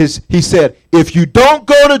said, if you don't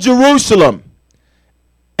go to Jerusalem,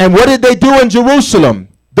 and what did they do in Jerusalem?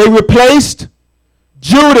 They replaced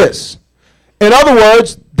Judas. In other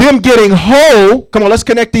words, them getting whole, come on, let's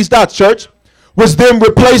connect these dots, church, was them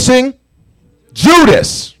replacing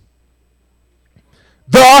Judas.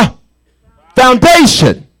 The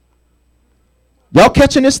foundation. Y'all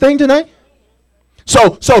catching this thing tonight?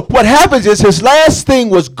 So what happens is his last thing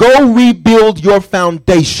was go rebuild your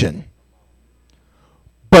foundation,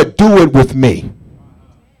 but do it with me.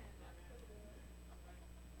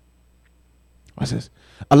 What's this?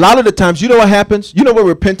 A lot of the times, you know what happens? You know what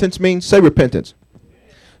repentance means? Say repentance.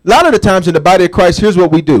 A lot of the times in the body of Christ, here's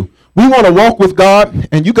what we do. We want to walk with God,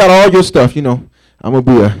 and you got all your stuff. You know, I'm going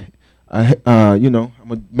to be I'm going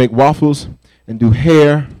to make waffles and do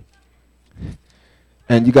hair.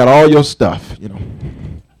 And you got all your stuff, you know.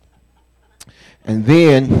 And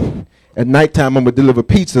then at nighttime, I'm going to deliver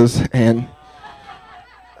pizzas and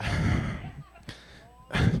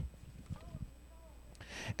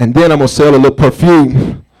then I'm going to sell a little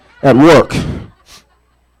perfume at work.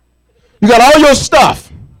 You got all your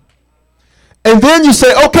stuff. And then you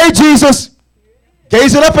say, okay, Jesus,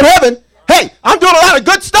 gazing up in heaven, hey, I'm doing a lot of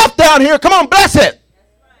good stuff down here. Come on, bless it.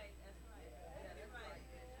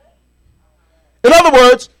 In other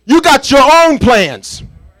words, you got your own plans.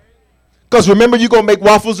 Because remember, you're going to make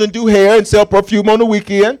waffles and do hair and sell perfume on the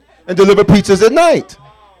weekend and deliver pizzas at night.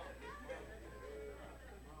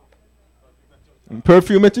 And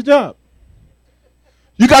perfume at your job.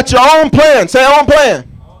 You got your own plan. Say own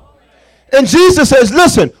plan. And Jesus says,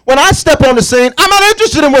 listen, when I step on the scene, I'm not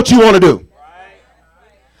interested in what you want to do.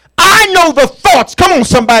 I know the thoughts. Come on,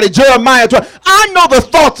 somebody. Jeremiah 12. I know the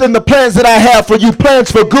thoughts and the plans that I have for you.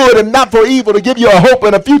 Plans for good and not for evil, to give you a hope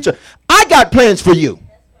and a future. I got plans for you.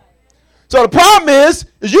 So the problem is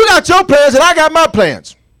you got your plans and I got my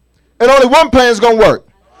plans. And only one plan is going to work.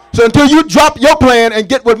 So until you drop your plan and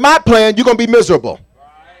get with my plan, you're going to be miserable.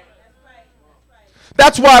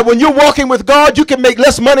 That's why when you're walking with God, you can make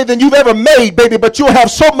less money than you've ever made, baby, but you'll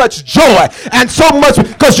have so much joy and so much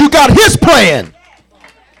because you got his plan.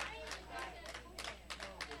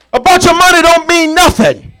 A bunch of money don't mean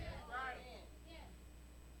nothing.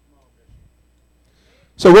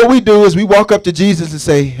 So what we do is we walk up to Jesus and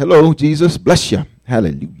say, hello, Jesus, bless you.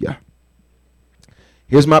 Hallelujah.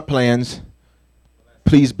 Here's my plans.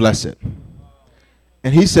 Please bless it.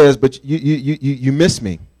 And he says, but you miss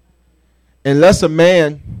me. Unless a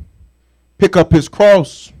man pick up his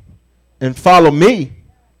cross and follow me,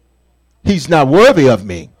 he's not worthy of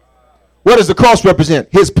me. What does the cross represent?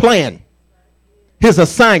 His plan. His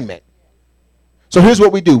assignment. So here's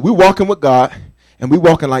what we do. We're walking with God, and we're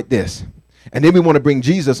walking like this. And then we want to bring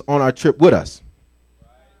Jesus on our trip with us.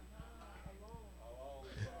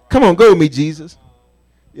 Come on, go with me, Jesus.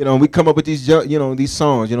 You know, we come up with these, these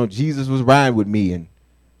songs. You know, Jesus was riding with me, and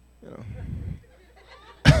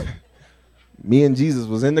me and Jesus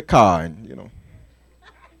was in the car, and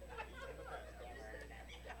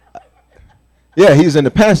yeah, he was in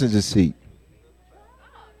the passenger seat.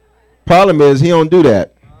 Problem is, he don't do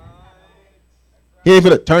that. He ain't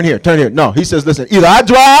finna turn here, turn here. No, he says, listen, either I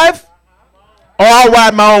drive or I'll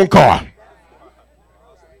ride my own car.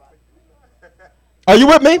 Are you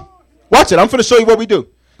with me? Watch it. I'm finna show you what we do.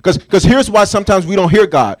 Because here's why sometimes we don't hear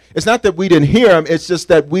God. It's not that we didn't hear him. It's just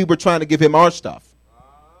that we were trying to give him our stuff.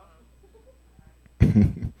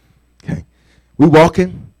 Okay. We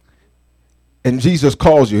walking, and Jesus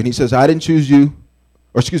calls you, and he says, I didn't choose you.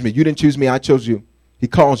 Or excuse me, you didn't choose me. I chose you. He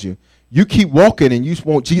calls you. You keep walking, and you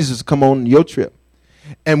want Jesus to come on your trip.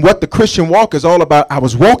 And what the Christian walk is all about, I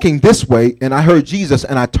was walking this way, and I heard Jesus,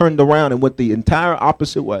 and I turned around and went the entire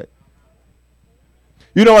opposite way.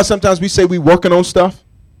 You know what sometimes we say we working on stuff?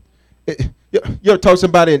 You ever talk to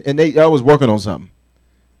somebody and they always working on something?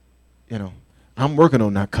 You know, I'm working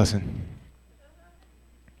on that, cousin.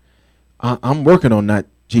 I'm working on that,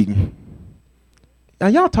 cheating. Are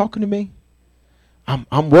y'all talking to me?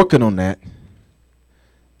 I'm working on that.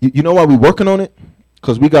 You know why we working on it?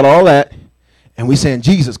 Because we got all that, and we saying,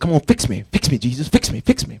 Jesus, come on, fix me, Jesus, fix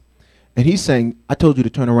me. And he's saying, I told you to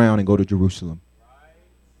turn around and go to Jerusalem.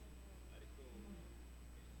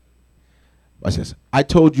 Watch this. I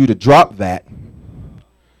told you to drop that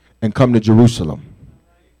and come to Jerusalem.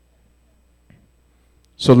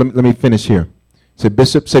 So let me finish here. Say,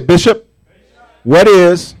 Bishop, what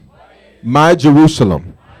is my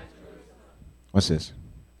Jerusalem? What's this?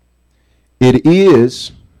 It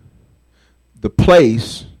is the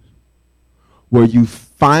place where you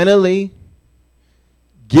finally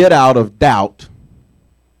get out of doubt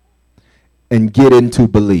and get into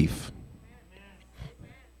belief.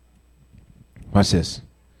 Watch this.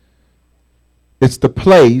 It's the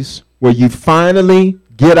place where you finally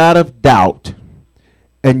get out of doubt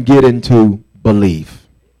and get into belief.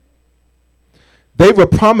 They were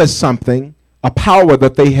promised something, a power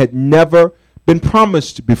that they had never been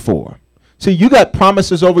promised before. See, you got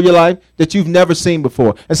promises over your life that you've never seen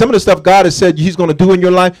before. And some of the stuff God has said he's going to do in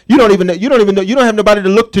your life, you don't even know, you don't have nobody to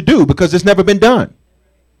look to do because it's never been done.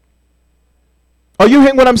 Are you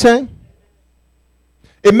hearing what I'm saying?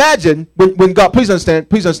 Imagine when God, please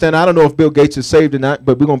understand, I don't know if Bill Gates is saved or not,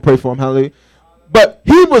 but we're going to pray for him, hallelujah. But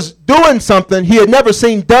he was doing something he had never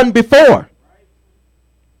seen done before.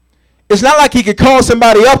 It's not like he could call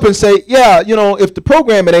somebody up and say, yeah, you know, if the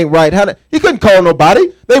programming ain't right, he couldn't call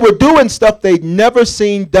nobody. They were doing stuff they'd never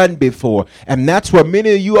seen done before. And that's where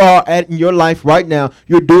many of you are at in your life right now.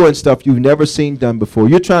 You're doing stuff you've never seen done before.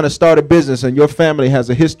 You're trying to start a business and your family has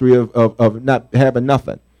a history of not having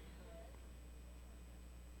nothing.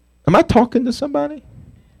 Am I talking to somebody?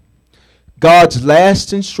 God's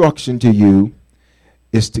last instruction to you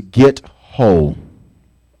is to get whole.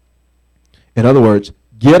 In other words,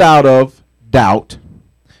 get out of doubt,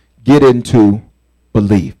 get into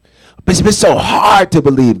belief. But it's been so hard to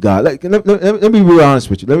believe God. Let me be real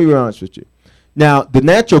honest with you. Now, the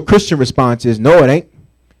natural Christian response is, no, it ain't.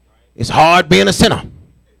 It's hard being a sinner.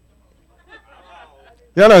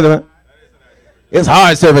 Y'all know that? It's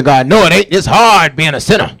hard serving God. No, it ain't. It's hard being a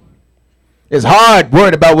sinner. It's hard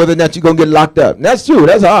worrying about whether or not you're going to get locked up. And that's true.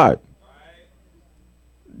 That's hard.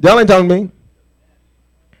 Y'all ain't talking to me.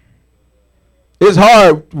 It's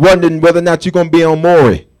hard wondering whether or not you're going to be on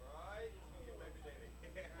Maury.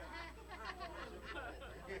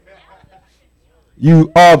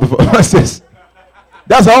 You are before. What's this?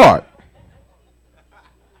 That's hard.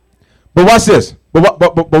 But watch this.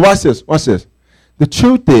 But watch this. Watch this. The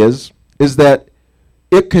truth is that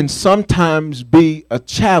it can sometimes be a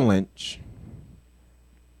challenge.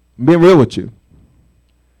 I'm being real with you.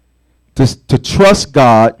 To trust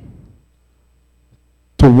God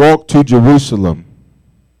to walk to Jerusalem.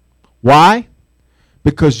 Why?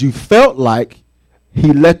 Because you felt like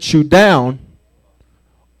he let you down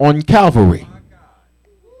on Calvary.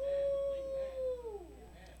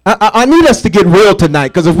 I need us to get real tonight,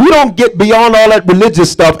 because if we don't get beyond all that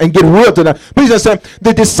religious stuff and get real tonight, please understand,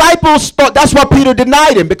 the disciples thought, that's why Peter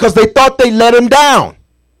denied him, because they thought they let them down.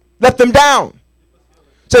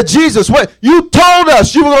 Said, Jesus, what? You told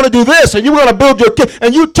us you were going to do this, and you were going to build your kingdom,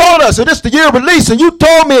 and you told us, and this is the year of release, and you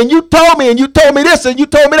told me, and you told me, and you told me this, and you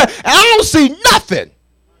told me that, and I don't see nothing.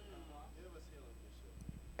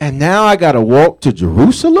 And now I got to walk to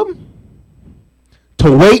Jerusalem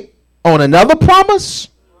to wait on another promise?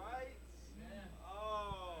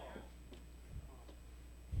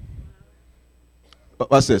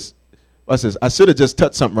 Watch this. I should have just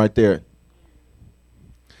touched something right there.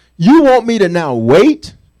 You want me to now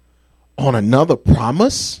wait on another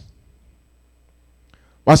promise?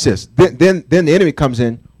 Watch this. Then the enemy comes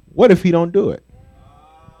in. What if he don't do it?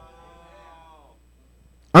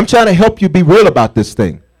 I'm trying to help you be real about this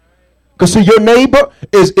thing. Because see, your neighbor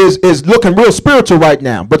is looking real spiritual right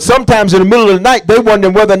now. But sometimes in the middle of the night, they're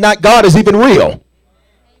wondering whether or not God is even real.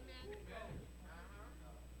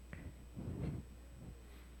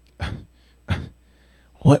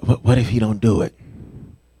 What if he don't do it?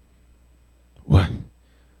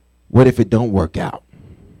 What if it don't work out?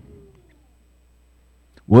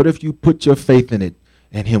 What if you put your faith in it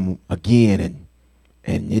and him again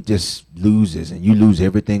and it just loses and you lose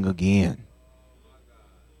everything again?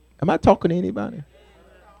 Am I talking to anybody?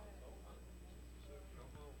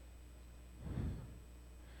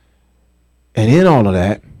 And in all of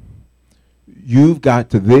that, you've got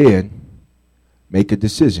to then make a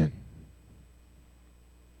decision.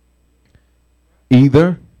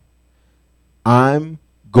 Either I'm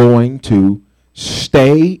going to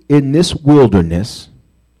stay in this wilderness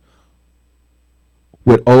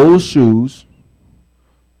with old shoes,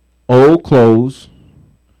 old clothes,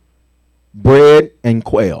 bread and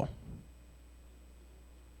quail,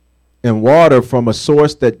 and water from a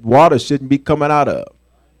source that water shouldn't be coming out of.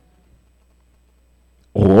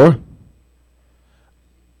 Or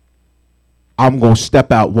I'm going to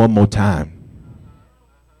step out one more time.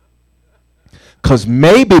 Because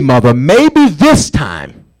maybe, mother, maybe this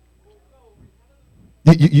time.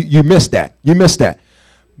 You missed that. You missed that.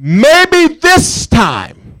 Maybe this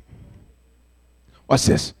time. What's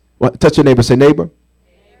this? What? Touch your neighbor. Say, neighbor.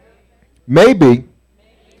 Maybe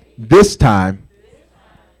this time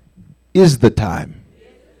is the time.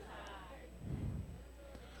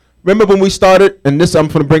 Remember when we started, and this I'm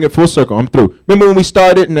going to bring it full circle. I'm through. Remember when we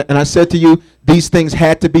started and I said to you, these things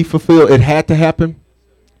had to be fulfilled. It had to happen.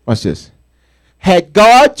 Watch this. Had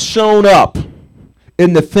God shown up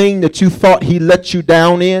in the thing that you thought he let you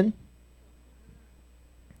down in,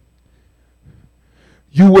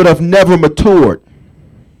 you would have never matured.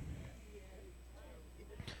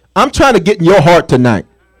 I'm trying to get in your heart tonight.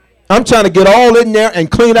 I'm trying to get all in there and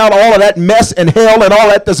clean out all of that mess and hell and all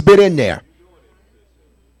that that's been in there.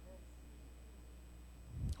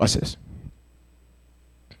 Watch this.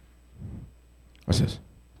 Watch this.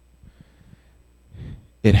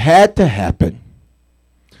 It had to happen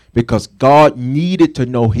because God needed to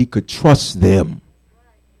know he could trust them.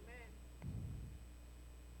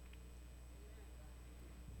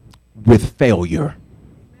 With failure.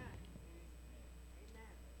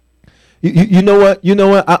 You know what? You know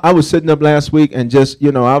what? I was sitting up last week and just,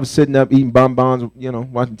 I was sitting up eating bonbons,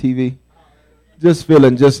 watching TV. Just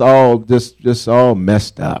feeling just all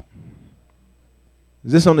messed up.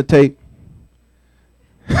 Is this on the tape?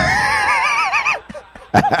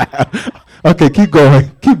 Okay, keep going.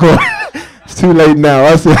 Keep going. It's too late now.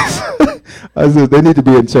 I said, they need to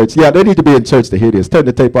be in church. Yeah, they need to be in church to hear this. Turn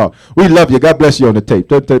the tape off. We love you. God bless you on the tape.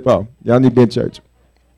 Turn the tape off. Y'all need to be in church.